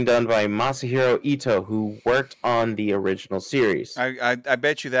is being done by Masahiro Ito, who worked on the original series. I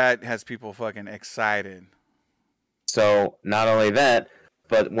bet you that has people fucking excited. So not only that,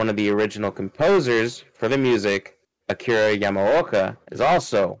 but one of the original composers for the music, Akira Yamaoka, is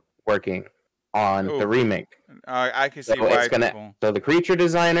also working on the remake. I can see why people... So the creature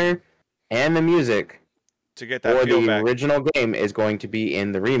designer and the music to get that feel back. The original game is going to be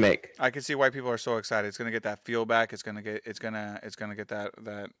in the remake. I can see why people are so excited. It's gonna get that feel back. It's gonna get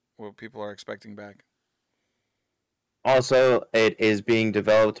that what people are expecting back. Also, it is being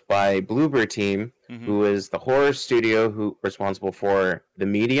developed by Bloober Team, who is the horror studio responsible for The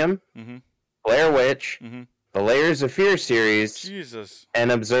Medium, Blair Witch, the Layers of Fear series, Jesus.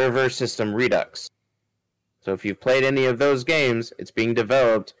 and Observer System Redux. So if you've played any of those games, it's being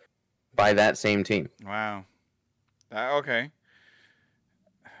developed by that same team. Wow. Okay.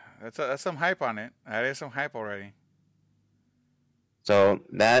 That's some hype on it. That is some hype already. So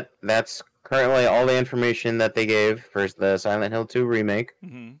that's currently all the information that they gave for the Silent Hill 2 remake.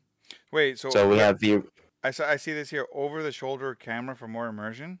 Mm-hmm. Wait, So we have the I see this here over the shoulder camera for more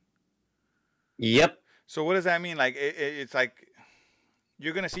immersion. Yep. So what does that mean? Like it's like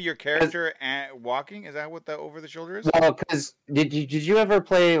you're gonna see your character walking. Is that what the over the shoulder is? Well, because did you ever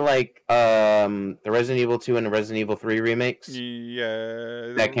play like the Resident Evil 2 and the Resident Evil 3 remakes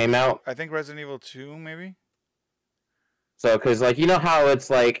Yeah. that came out? I think Resident Evil 2 maybe. So, because like you know how it's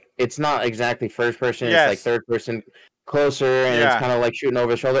like it's not exactly first person, Yes. it's like third person closer, and Yeah. it's kind of like shooting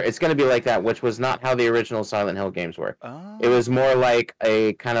over the shoulder. It's going to be like that, which was not how the original Silent Hill games were. Oh. It was more like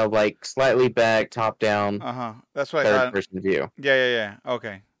a kind of like slightly back, top down, That's what I third thought. person view. Yeah.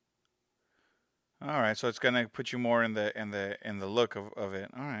 Okay. All right, so it's gonna put you more in the look of it.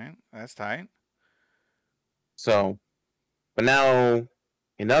 All right, that's tight. So, but now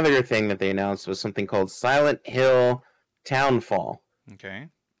another thing that they announced was something called Silent Hill Townfall, Okay.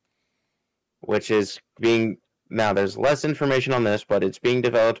 which is being now there's less information on this, but it's being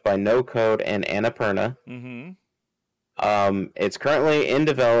developed by No Code and Annapurna. Mm-hmm. It's currently in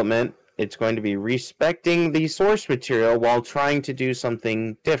development. It's going to be respecting the source material while trying to do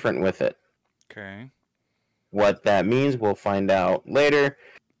something different with it. Okay. What that means, we'll find out later.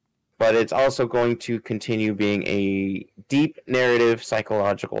 But it's also going to continue being a deep narrative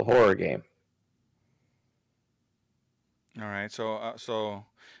psychological horror game. All right, so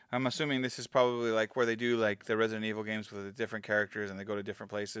I'm assuming this is probably like where they do like the Resident Evil games with the different characters and they go to different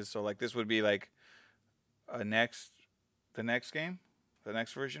places. So like this would be like the next game, the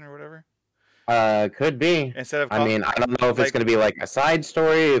next version or whatever. Could be. Instead of I mean, I don't know if it's going to be like a side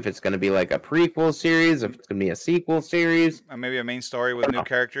story, if it's going to be like a prequel series, if it's going to be a sequel series. Maybe a main story with new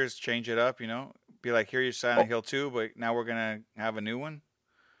characters, change it up, be like, here you're Silent Hill 2, but now we're going to have a new one.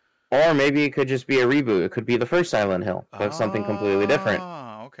 Or maybe it could just be a reboot. It could be the first Silent Hill, but something completely different.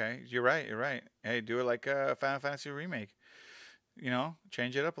 Oh, okay. You're right. Hey, do it like a Final Fantasy remake.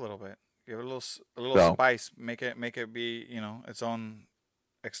 Change it up a little bit. Give it a little spice. Make it be, its own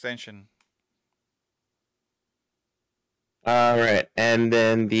extension. All right, and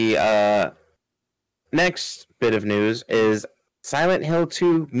then the next bit of news is Silent Hill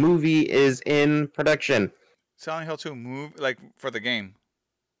 2 movie is in production. Silent Hill 2 move like for the game.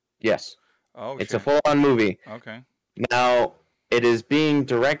 Yes. Oh, it's a full-on movie. Okay. Now it is being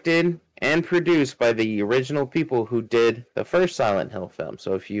directed and produced by the original people who did the first Silent Hill film.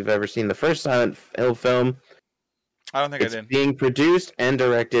 So if you've ever seen the first Silent Hill film, I don't think I did. It's being produced and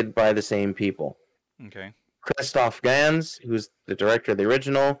directed by the same people. Okay. Christoph Gans, who's the director of the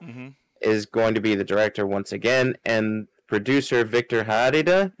original, is going to be the director once again, and producer Victor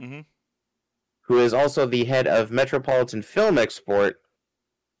Harida, who is also the head of Metropolitan Film Export,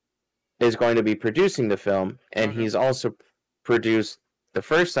 is going to be producing the film, and he's also produced the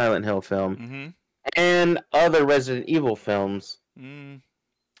first Silent Hill film and other Resident Evil films.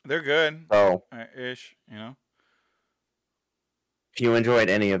 They're good. So, ish, If you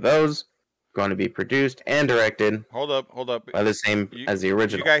enjoyed any of those, going to be produced and directed. Hold up. By the same as the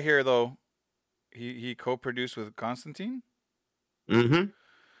original. You got here though. He co-produced with Constantine.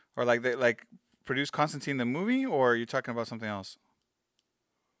 Or like they produced Constantine the movie, or are you talking about something else?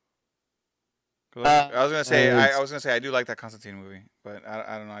 I was gonna say I do like that Constantine movie, but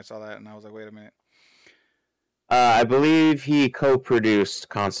I don't know. I saw that and I was like, wait a minute. I believe he co-produced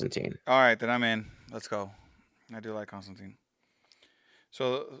Constantine. All right, then I'm in. Let's go. I do like Constantine.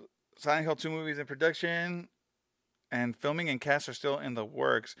 So, Silent Hill 2 movies in production, and filming and cast are still in the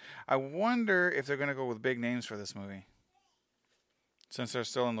works. I wonder if they're gonna go with big names for this movie, since they're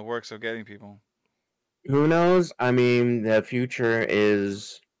still in the works of getting people. Who knows? I mean, the future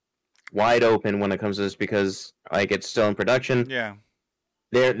is wide open when it comes to this because, like, it's still in production. Yeah.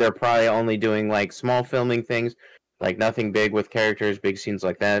 They're probably only doing like small filming things, like nothing big with characters, big scenes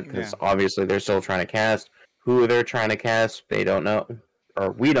like that. Because obviously they're still trying to cast. Who they're trying to cast, they don't know,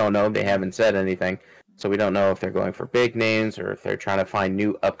 or we don't know. They haven't said anything, so we don't know if they're going for big names or if they're trying to find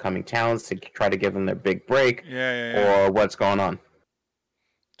new upcoming talents to try to give them their big break. Yeah. Or what's going on.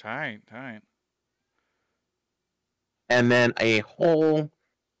 Tight. And then a whole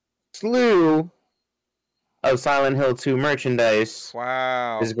slew of Silent Hill 2 merchandise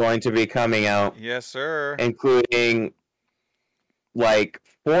is going to be coming out. Yes, sir. Including like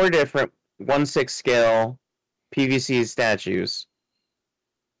 4 different 1/6 scale PVC statues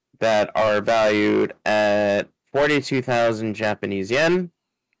that are valued at 42,000 Japanese yen,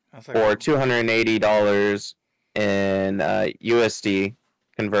 That's like or $280 in USD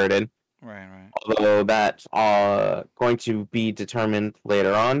converted. right, right, Although that's going to be determined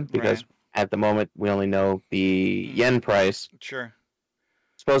later on, because at the moment we only know the yen price. Sure.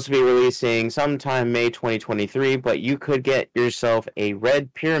 Supposed to be releasing sometime May 2023, but you could get yourself a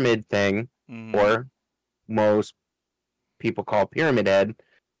red pyramid thing, or most people call Pyramid Head,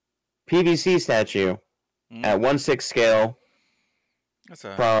 PVC statue at 1/6 scale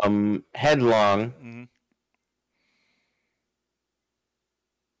from Headlong.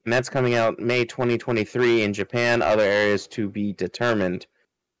 And that's coming out May 2023 in Japan, other areas to be determined.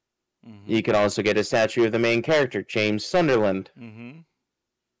 You could also get a statue of the main character, James Sunderland.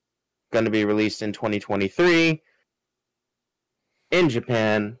 Going to be released in 2023 in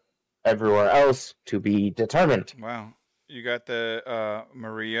Japan, everywhere else to be determined. Wow. You got the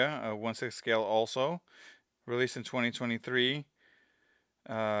Maria, 1/6 scale also, released in 2023.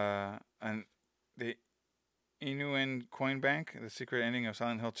 And the Inuen Coin Bank, The Secret Ending of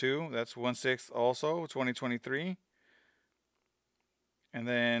Silent Hill 2, that's 1/6 also, 2023. And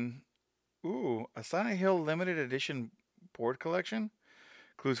then, a Silent Hill limited edition board collection.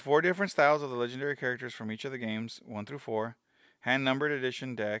 Includes 4 different styles of the legendary characters from each of the games, 1 through 4, hand-numbered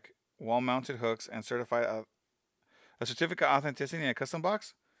edition deck, wall-mounted hooks, and certified a certificate of authenticity in a custom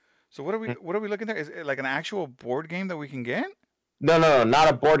box. So what are we looking at? Is it like an actual board game that we can get? No, not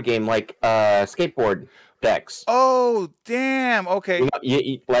a board game, like skateboard decks. Oh, damn. Okay.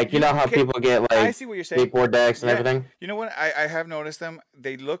 You know how people get like I see what you're saying. Skateboard decks and everything? You know what? I have noticed them.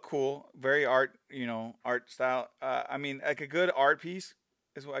 They look cool. Very art style. I mean, like a good art piece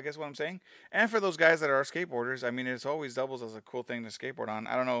is I guess what I'm saying. And for those guys that are skateboarders, I mean, it's always doubles as a cool thing to skateboard on.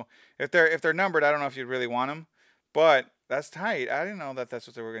 I don't know if they're numbered. I don't know if you'd really want them, but that's tight. I didn't know that that's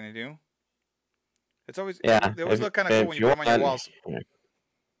what they were going to do. It's always they always look kind of cool when you put them on your walls.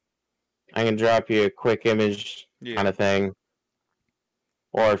 I can drop you a quick image kind of thing.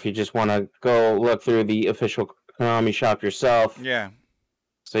 Or if you just want to go look through the official Konami shop yourself. Yeah.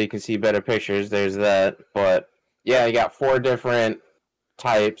 So you can see better pictures, there's that. But yeah, you got 4 different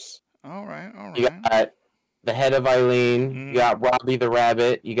types. All right. You got the Head of Eileen, you got Robbie the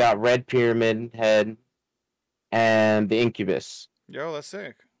Rabbit, you got Red Pyramid Head, and the Incubus. Yo, that's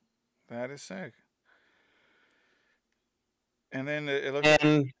sick. That is sick. And then it looks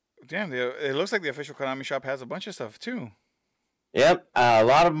it looks like the official Konami shop has a bunch of stuff too. Yep, a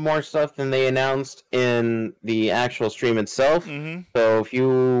lot of more stuff than they announced in the actual stream itself. So if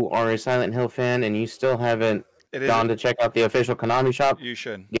you are a Silent Hill fan and you still haven't gone to check out the official Konami shop, you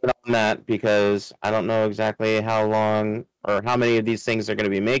should get on that, because I don't know exactly how long or how many of these things they're going to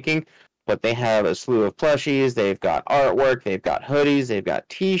be making, but they have a slew of plushies, they've got artwork, they've got hoodies, they've got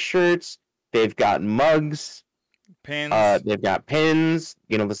t-shirts, they've got mugs, pins, they've got pins,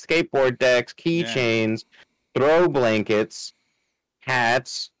 the skateboard decks, keychains, throw blankets,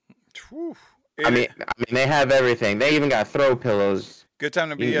 hats. I mean, they have everything. They even got throw pillows. Good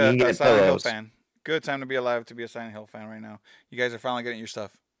time to be a Silent Hill fan. Good time to be alive to be a Silent Hill fan right now. You guys are finally getting your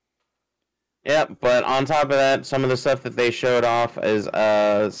stuff. Yep, but on top of that, some of the stuff that they showed off is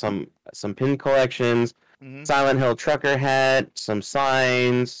some pin collections, Silent Hill trucker hat, some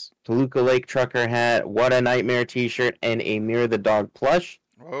signs, Toluca Lake trucker hat, What a Nightmare t-shirt, and a Mirror the Dog plush.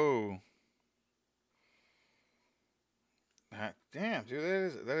 Whoa. Damn,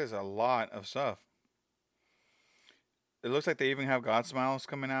 dude, that is a lot of stuff. It looks like they even have God Smiles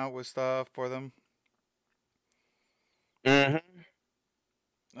coming out with stuff for them.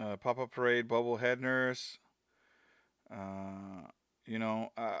 Pop-up parade, Bubblehead Nurse. Man,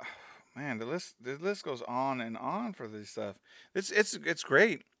 the list goes on and on for this stuff. It's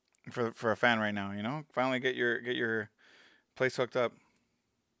great for a fan right now. Finally get your place hooked up.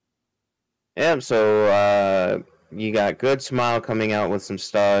 Yeah, so you got Good Smile coming out with some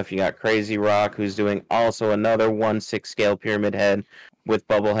stuff. You got Crazy Rock, who's doing also another 1/6 scale Pyramid Head with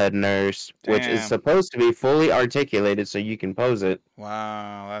Bubblehead Nurse, which is supposed to be fully articulated so you can pose it.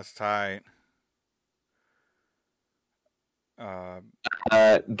 Wow, that's tight.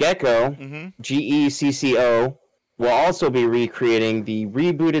 Gecko, GECCO, will also be recreating the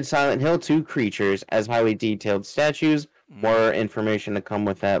rebooted Silent Hill 2 creatures as highly detailed statues. More information to come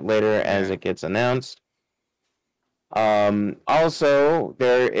with that later as it gets announced. Also,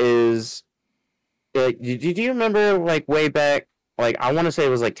 there is... did you remember, like, way back, like, I want to say it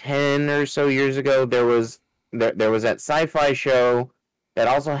was like 10 or so years ago, there was that sci-fi show that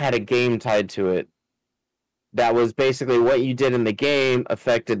also had a game tied to it. That was basically what you did in the game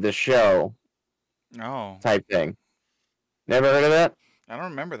affected the show. Oh. Type thing. Never heard of that? I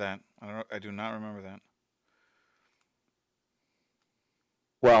don't remember that. I do not remember that.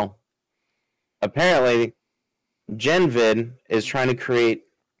 Well, apparently, Genvid is trying to create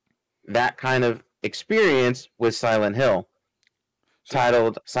that kind of experience with Silent Hill,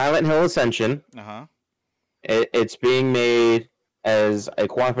 titled Silent Hill Ascension. Uh-huh. It's being made as a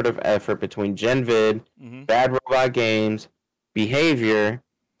cooperative effort between Genvid, Mm-hmm. Bad Robot Games, Behavior,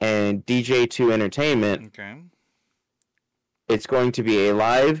 and DJ2 Entertainment. Okay. It's going to be a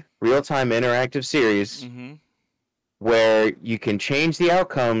live, real-time interactive series Mm-hmm. where you can change the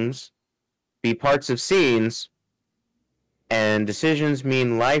outcomes, be parts of scenes, and decisions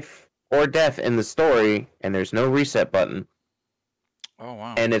mean life or death in the story, and there's no reset button. Oh,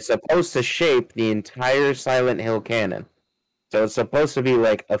 wow. And it's supposed to shape the entire Silent Hill canon. So it's supposed to be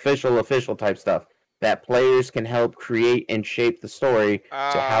like official type stuff that players can help create and shape the story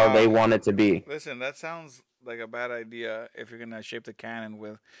to how they want it to be. Listen, that sounds like a bad idea if you're gonna shape the canon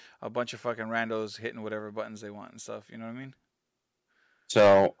with a bunch of fucking randos hitting whatever buttons they want and stuff. You know what I mean?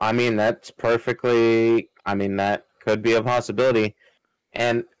 So, I mean, that could be a possibility.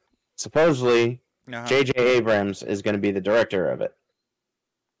 And supposedly, J.J. Abrams is going to be the director of it.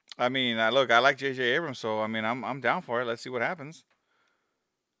 I mean, look, I like J.J. Abrams, so I mean, I'm down for it. Let's see what happens.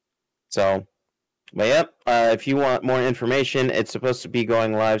 So, but yep, if you want more information, it's supposed to be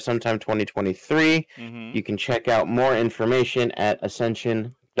going live sometime 2023. Mm-hmm. You can check out more information at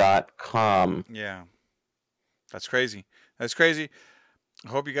ascension.com. Yeah, that's crazy. That's crazy. I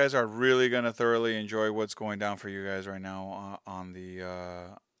hope you guys are really gonna thoroughly enjoy what's going down for you guys right now on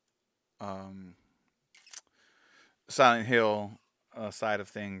the Silent Hill side of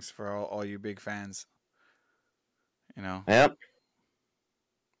things for all you big fans. You know. Yep.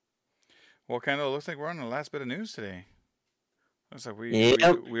 Well, Kendall, it looks like we're on the last bit of news today. Looks like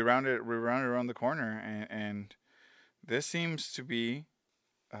we rounded around the corner, and this seems to be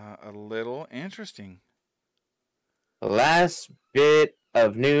a little interesting. The last bit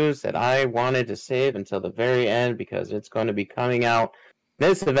of news that I wanted to save until the very end because it's going to be coming out.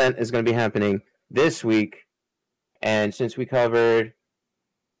 This event is going to be happening this week, and since we covered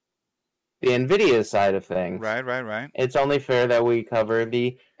the NVIDIA side of things, right, it's only fair that we cover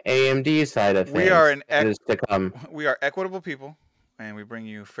the AMD side of things. We are equitable people, and we bring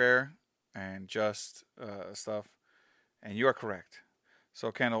you fair and just stuff, and you are correct.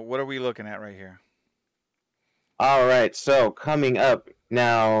 So, Kendall, what are we looking at right here? All right, so coming up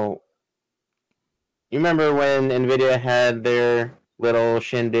now, you remember when NVIDIA had their little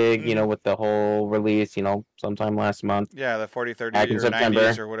shindig, with the whole release, sometime last month? Yeah, the 4030 back in or September,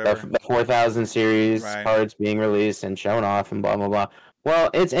 90s or whatever. The 4000 series cards being released and shown off and blah, blah, blah.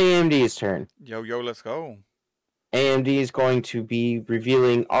 Well, it's AMD's turn. Yo, let's go. AMD is going to be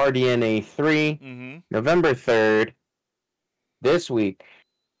revealing RDNA 3 November 3rd this week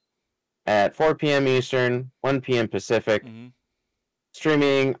at 4 p.m. Eastern, 1 p.m. Pacific,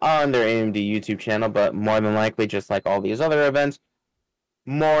 streaming on their AMD YouTube channel, but more than likely, just like all these other events,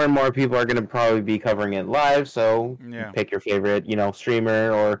 more and more people are going to probably be covering it live, so pick your favorite, streamer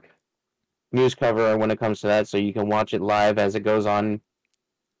or news cover when it comes to that, so you can watch it live as it goes on.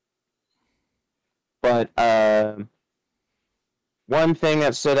 But one thing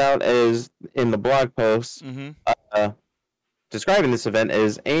that stood out is in the blog post describing this event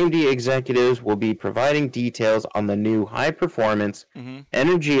is AMD executives will be providing details on the new high-performance,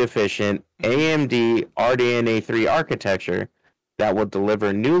 energy-efficient AMD RDNA 3 architecture that will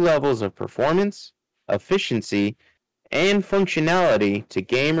deliver new levels of performance, efficiency, and functionality to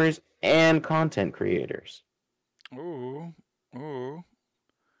gamers and content creators. Ooh.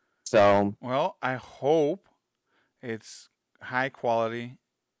 So, well, I hope it's high quality,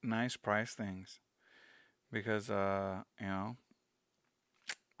 nice price things, because I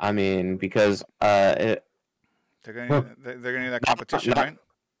mean, because they're gonna need that competition, right?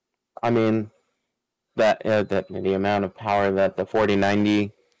 I mean, that the amount of power that the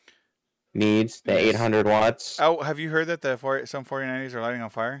 4090 needs, the 800 watts. Oh, have you heard that some 4090s are lighting on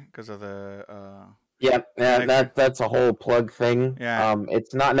fire because of the Yeah, that's a whole plug thing. Yeah.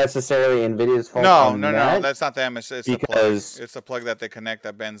 It's not necessarily NVIDIA's fault. No, that's not them. It's the plug. It's the plug that they connect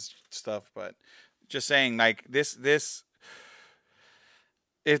that bends stuff. But just saying, like this,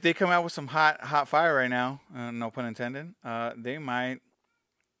 if they come out with some hot fire right now, no pun intended, they might,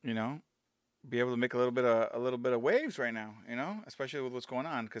 be able to make a little bit of waves right now. Especially with what's going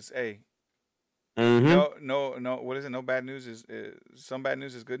on. Because no, what is it? No bad news is some bad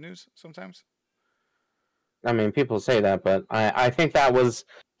news is good news sometimes. I mean, people say that, but I think that was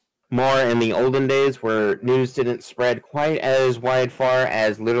more in the olden days where news didn't spread quite as wide far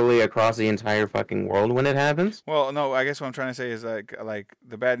as literally across the entire fucking world when it happens. Well, no, I guess what I'm trying to say is like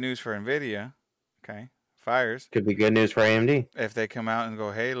the bad news for Nvidia, okay, fires. Could be good news for AMD. If they come out and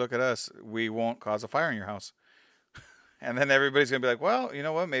go, hey, look at us, we won't cause a fire in your house, and then everybody's gonna be like, well, you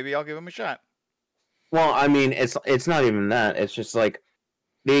know what? Maybe I'll give them a shot. Well, I mean, it's not even that. It's just like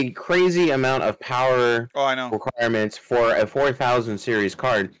the crazy amount of power Oh, I know. requirements for a 4000 series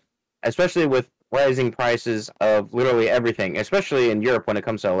card, especially with rising prices of literally everything, especially in Europe when it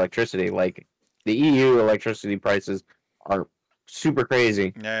comes to electricity. Like the EU electricity prices are super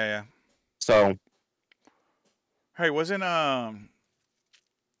crazy. Yeah. So, Hey, wasn't Intel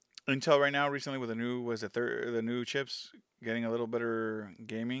right now recently with the new chips getting a little better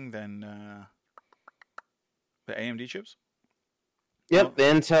gaming than the AMD chips? yep, Oh. the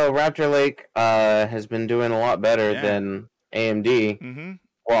Intel Raptor Lake has been doing a lot better than AMD. Mm-hmm.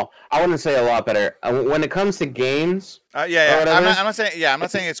 Well, I wouldn't say a lot better. When it comes to games, Yeah. I'm not saying. Yeah, I'm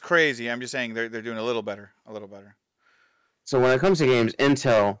not saying it's crazy. I'm just saying they're doing a little better. A little better. so when it comes to games,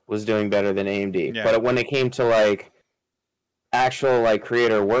 Intel was doing better than AMD. Yeah. But when it came to like actual like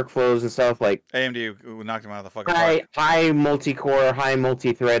creator workflows and stuff, like AMD knocked them out of the fucking park. high multi-core, high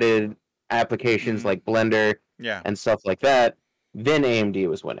multi-threaded applications like Blender Yeah. and stuff like that, then AMD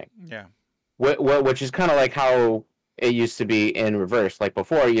was winning. Yeah. Which is kind of like how it used to be in reverse. Like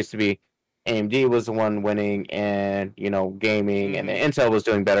before, it used to be AMD was the one winning, and gaming, and Intel was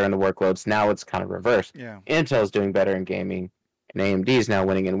doing better in the workloads. Now it's kind of reversed. Yeah. Intel's doing better in gaming, and AMD is now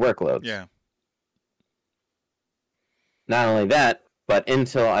winning in workloads. Yeah. Not only that, but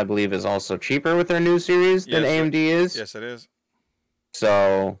Intel, I believe, is also cheaper with their new series than AMD is. Yes, it is.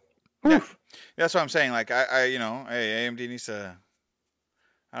 So, yeah, that's what I'm saying. Like hey, AMD needs to.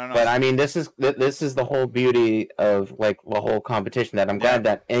 I don't know. But I mean, this is the whole beauty of like the whole competition. That I'm glad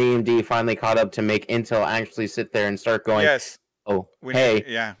that AMD finally caught up to make Intel actually sit there and start going. Yes. Oh, we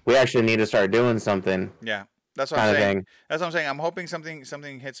actually need to start doing something. Yeah, that's what I'm saying. That's what I'm saying. I'm hoping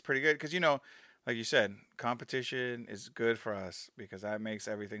something hits pretty good because like you said, competition is good for us because that makes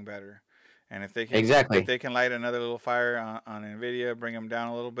everything better. And if they can light another little fire on Nvidia, bring them down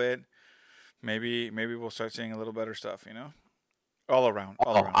a little bit, maybe we'll start seeing a little better stuff. All around.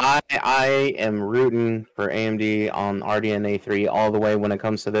 I am rooting for AMD on RDNA 3 all the way when it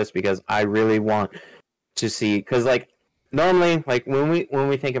comes to this because I really want to see, because like normally, like when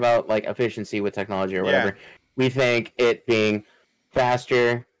we think about like efficiency with technology or whatever, we think it being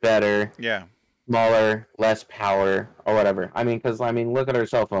faster, better, smaller, less power or whatever. I mean, because look at our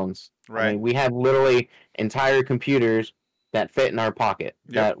cell phones. Right. I mean, we have literally entire computers that fit in our pocket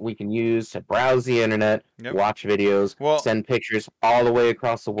that we can use to browse the internet, watch videos, send pictures all the way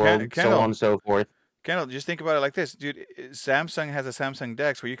across the world, so on and so forth. Kendall, just think about it like this, dude. Samsung has a Samsung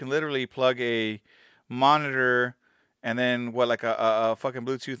Dex where you can literally plug a monitor and then like a fucking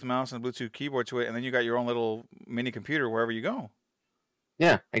Bluetooth mouse and a Bluetooth keyboard to it, and then you got your own little mini computer wherever you go.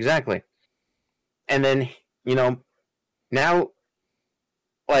 Yeah, exactly. And then now,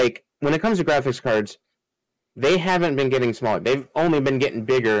 like when it comes to graphics cards, they haven't been getting smaller. They've only been getting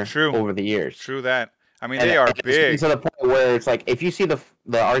bigger over the years. True that. I mean, they are big. To the point where it's like, if you see the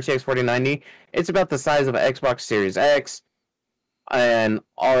RTX 4090, it's about the size of an Xbox Series X and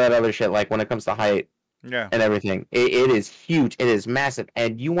all that other shit, like when it comes to height and everything. It is huge. It is massive.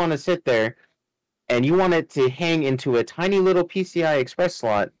 And you want to sit there and you want it to hang into a tiny little PCI Express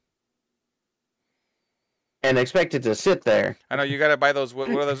slot and expect it to sit there. I know you gotta buy those. What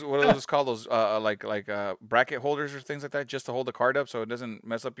are those called? Those like bracket holders or things like that, just to hold the card up so it doesn't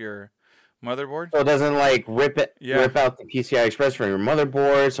mess up your motherboard. So it doesn't like rip out the PCI Express from your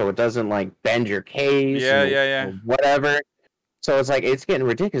motherboard. So it doesn't like bend your case. Yeah. Whatever. So it's like it's getting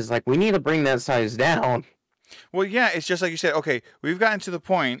ridiculous. Like we need to bring that size down. Well, yeah, it's just like you said. Okay, we've gotten to the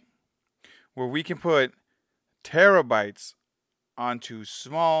point where we can put terabytes onto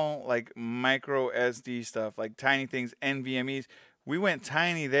small, like micro SD stuff, like tiny things, NVMe's. We went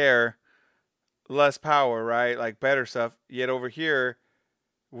tiny there, less power, right? Like better stuff. Yet over here,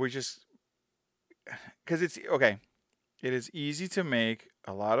 we're just, because it's, okay, it is easy to make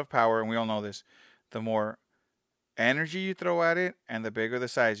a lot of power, and we all know this. The more energy you throw at it, and the bigger the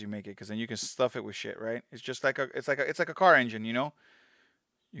size you make it, because then you can stuff it with shit, right? It's just like it's like a car engine,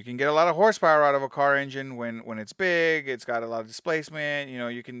 You can get a lot of horsepower out of a car engine when it's big. It's got a lot of displacement.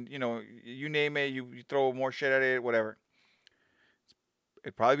 You can, you name it. You throw more shit at it, whatever.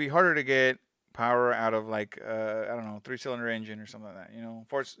 It'd probably be harder to get power out of like I don't know, 3-cylinder engine or something like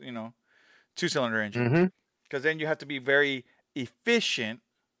that. 2-cylinder engine. Because then you have to be very efficient.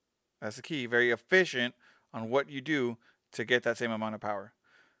 That's the key. Very efficient on what you do to get that same amount of power.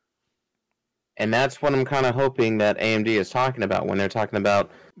 And that's what I'm kind of hoping that AMD is talking about when they're talking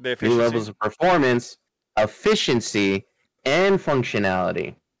about The new efficiency. levels of performance, efficiency, and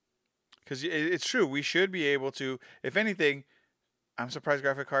functionality. Because it's true, we should be able to. If anything, I'm surprised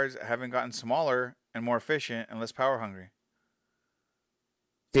graphic cards haven't gotten smaller and more efficient and less power hungry.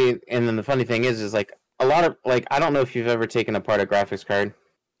 See, and then the funny thing is like a lot of like I don't know if you've ever taken apart a graphics card,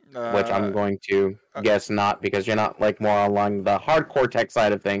 which I'm Uh, going to uh, guess not because you're not like more along the hardcore tech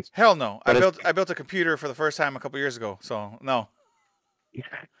side of things. hell no. I But built I built a computer for the first time a couple years ago, so no.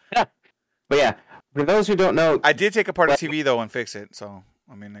 but yeah, for those who don't know, I did take apart a like, TV though and fix it. So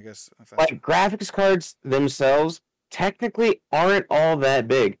I mean, I guess that's like graphics cards themselves technically aren't all that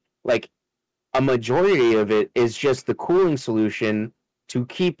big. Like a majority of it is just the cooling solution to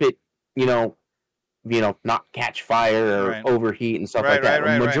keep it, not catch fire or Right. overheat and stuff Right, like that. right,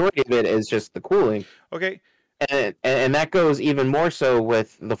 right, A right. majority of it is just the cooling. Okay. And that goes even more so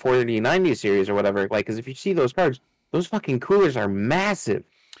with the 4090 series or whatever. Like, because if you see those cards, those fucking coolers are massive.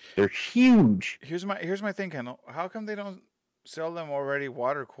 They're huge. Here's my thing, Kendall. How come they don't sell them already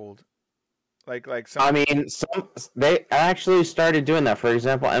water cooled? Like some. I mean, they actually started doing that. For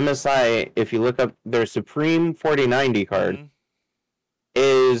example, MSI, if you look up their Supreme 4090 card, Mhm.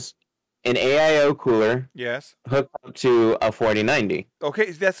 is an AIO cooler Yes. hooked up to a 4090.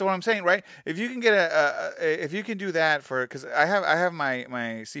 Okay, that's what I'm saying, right? If you can get if you can do that for, because I have my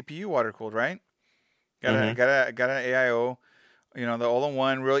CPU water cooled, right? Got a Mhm. got an AIO, the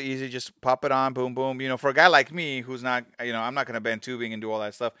all-in-one, real easy. Just pop it on, boom, boom. For a guy like me who's not, I'm not gonna bend tubing and do all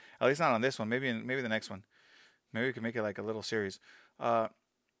that stuff. At least not on this one. Maybe the next one. Maybe we can make it like a little series. But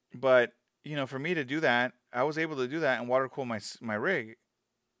for me to do that, I was able to do that and water cool my rig.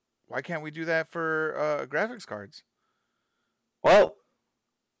 Why can't we do that for graphics cards? Well,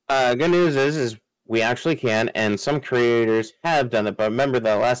 good news is we actually can, and some creators have done it. But remember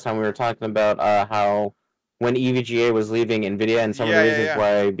that last time we were talking about how when EVGA was leaving NVIDIA and some of the reasons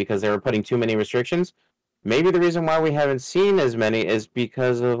why, because they were putting too many restrictions. Maybe the reason why we haven't seen as many is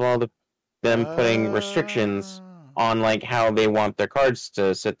because of all them putting restrictions on like how they want their cards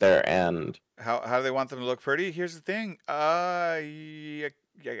to sit there and how do they want them to look pretty? Here's the thing. How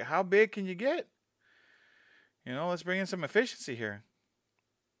big can you get? Let's bring in some efficiency here.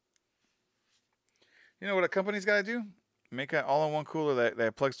 You know what a company's got to do? Make an all-in-one cooler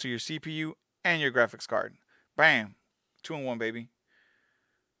that plugs to your CPU and your graphics card. Bam. 2-in-1, baby.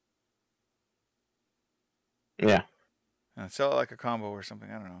 Yeah. And sell it like a combo or something.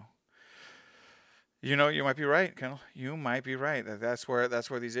 I don't know. You might be right, Kendall. You might be right. That's where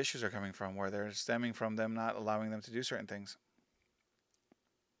these issues are coming from, where they're stemming from them not allowing them to do certain things.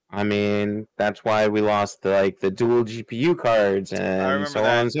 I mean, that's why we lost the dual GPU cards and so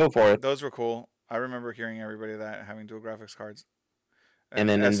on and so forth. Those were cool. I remember hearing everybody that having dual graphics cards. And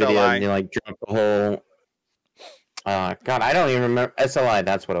then NVIDIA dropped the whole. God, I don't even remember SLI.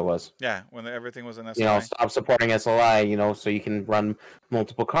 That's what it was. Yeah, when everything was an SLI. Stop supporting SLI. So you can run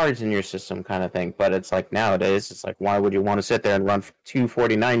multiple cards in your system, kind of thing. But it's like nowadays, it's like, why would you want to sit there and run two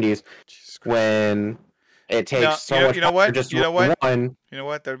 4090s when it takes so much time just to run one? You know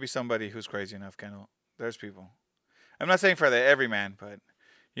what? There'd be somebody who's crazy enough, Kendall. There's people. I'm not saying for every man, but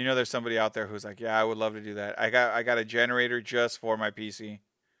there's somebody out there who's like, yeah, I would love to do that. I got a generator just for my PC.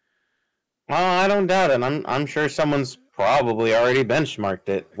 Well, I don't doubt it. I'm sure someone's probably already benchmarked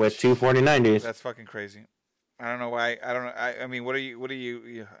it with two 4090s. That's fucking crazy. I don't know why. I don't know. I mean, what are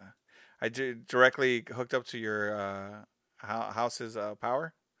you? I directly hooked up to your house's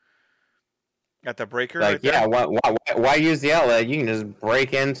power at the breaker. Like, right, yeah, why use the outlet? You can just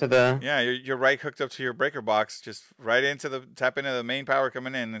break into the. Yeah, you're right hooked up to your breaker box, just right tap into the main power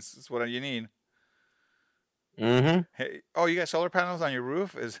coming in. That's what you need. Mm-hmm. Hey, oh, you got solar panels on your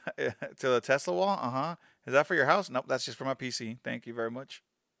roof? Is to the Tesla wall? Uh-huh. Is that for your house? Nope, that's just for my PC. Thank you very much.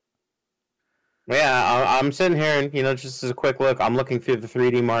 Yeah, I'm sitting here and just as a quick look, I'm looking through the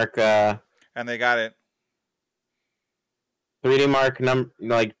 3D Mark. And they got it. 3D Mark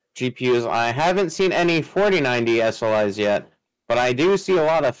GPUs. I haven't seen any 4090 SLIs yet, but I do see a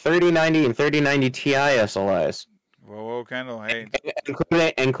lot of 3090 and 3090 Ti SLIs. Whoa, Kendall, hey.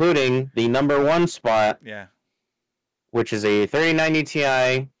 Including the number one spot. Yeah. Which is a 3090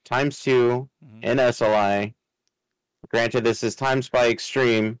 Ti times 2 in SLI. Granted, this is times by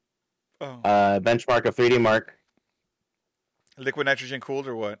Extreme. Benchmark of 3D Mark. Liquid nitrogen cooled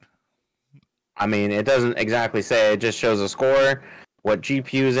or what? I mean, it doesn't exactly say. It just shows a score, what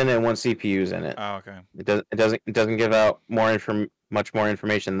GPU's in it, and what CPU's in it. Oh, okay. It doesn't give out much more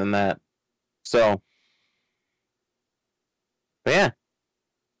information than that. So, but yeah.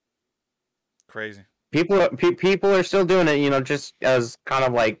 Crazy. People are still doing it, just as kind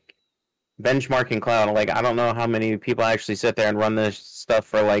of like benchmarking cloud. Like, I don't know how many people actually sit there and run this stuff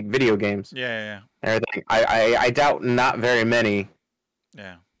for like video games. Yeah. Everything. I doubt not very many.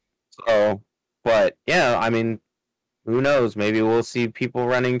 Yeah. So, but yeah, I mean, who knows? Maybe we'll see people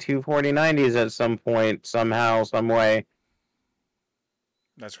running 24090s at some point, somehow, some way.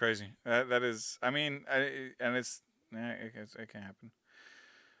 That's crazy. That is. I mean, and it's. Yeah, it can't happen.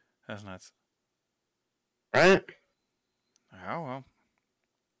 That's nuts. Right? Oh well.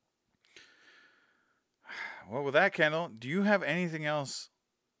 Well, with that, Kendall, do you have anything else?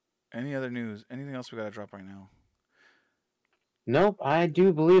 Any other news? Anything else we got to drop right now? Nope, I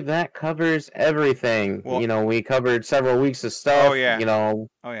do believe that covers everything. Well, We covered several weeks of stuff. Oh yeah.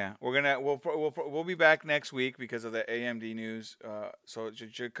 Oh yeah. We'll be back next week because of the AMD news. So you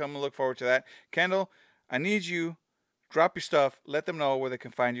should come and look forward to that. Kendall, I need you. Drop your stuff. Let them know where they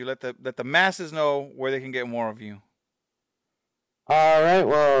can find you. Let the masses know where they can get more of you. All right,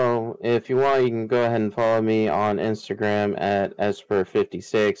 well, if you want, you can go ahead and follow me on Instagram at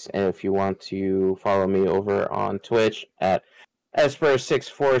Esper56. And if you want to follow me over on Twitch at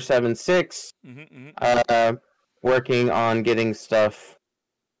Esper6476. Working on getting stuff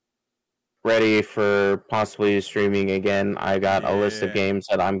ready for possibly streaming again. I got a list of games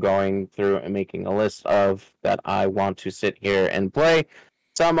that I'm going through and making a list of that I want to sit here and play.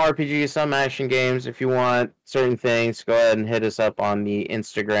 Some RPGs, some action games. If you want certain things, go ahead and hit us up on the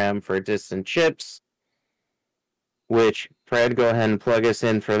Instagram for Distant Chips. Which, Fred, go ahead and plug us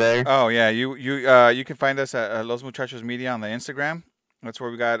in for there. Oh yeah, you can find us at Los Muchachos Media on the Instagram. That's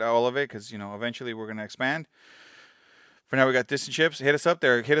where we got all of it because eventually we're gonna expand. For now, we got Distant Chips. Hit us up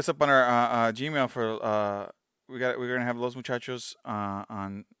there. Hit us up on our Gmail for we're gonna have Los Muchachos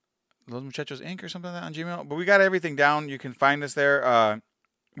on Los Muchachos Inc. or something like that on Gmail. But we got everything down. You can find us there.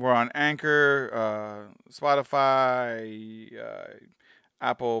 We're on Anchor, Spotify,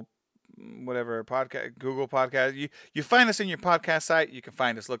 Apple, whatever podcast, Google Podcast. You find us in your podcast site. You can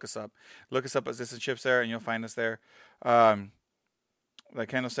find us. Look us up. Look us up as Distant Chips there, and you'll find us there. Like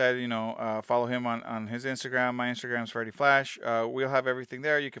Kendall said, follow him on his Instagram. My Instagram is Freddy Flash. We'll have everything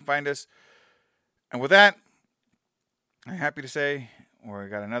there. You can find us. And with that, I'm happy to say we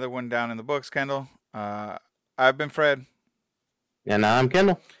got another one down in the books, Kendall. I've been Fred. And I'm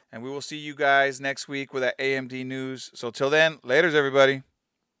Kendall. And we will see you guys next week with that AMD news. So till then, laters, everybody.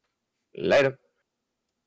 Later.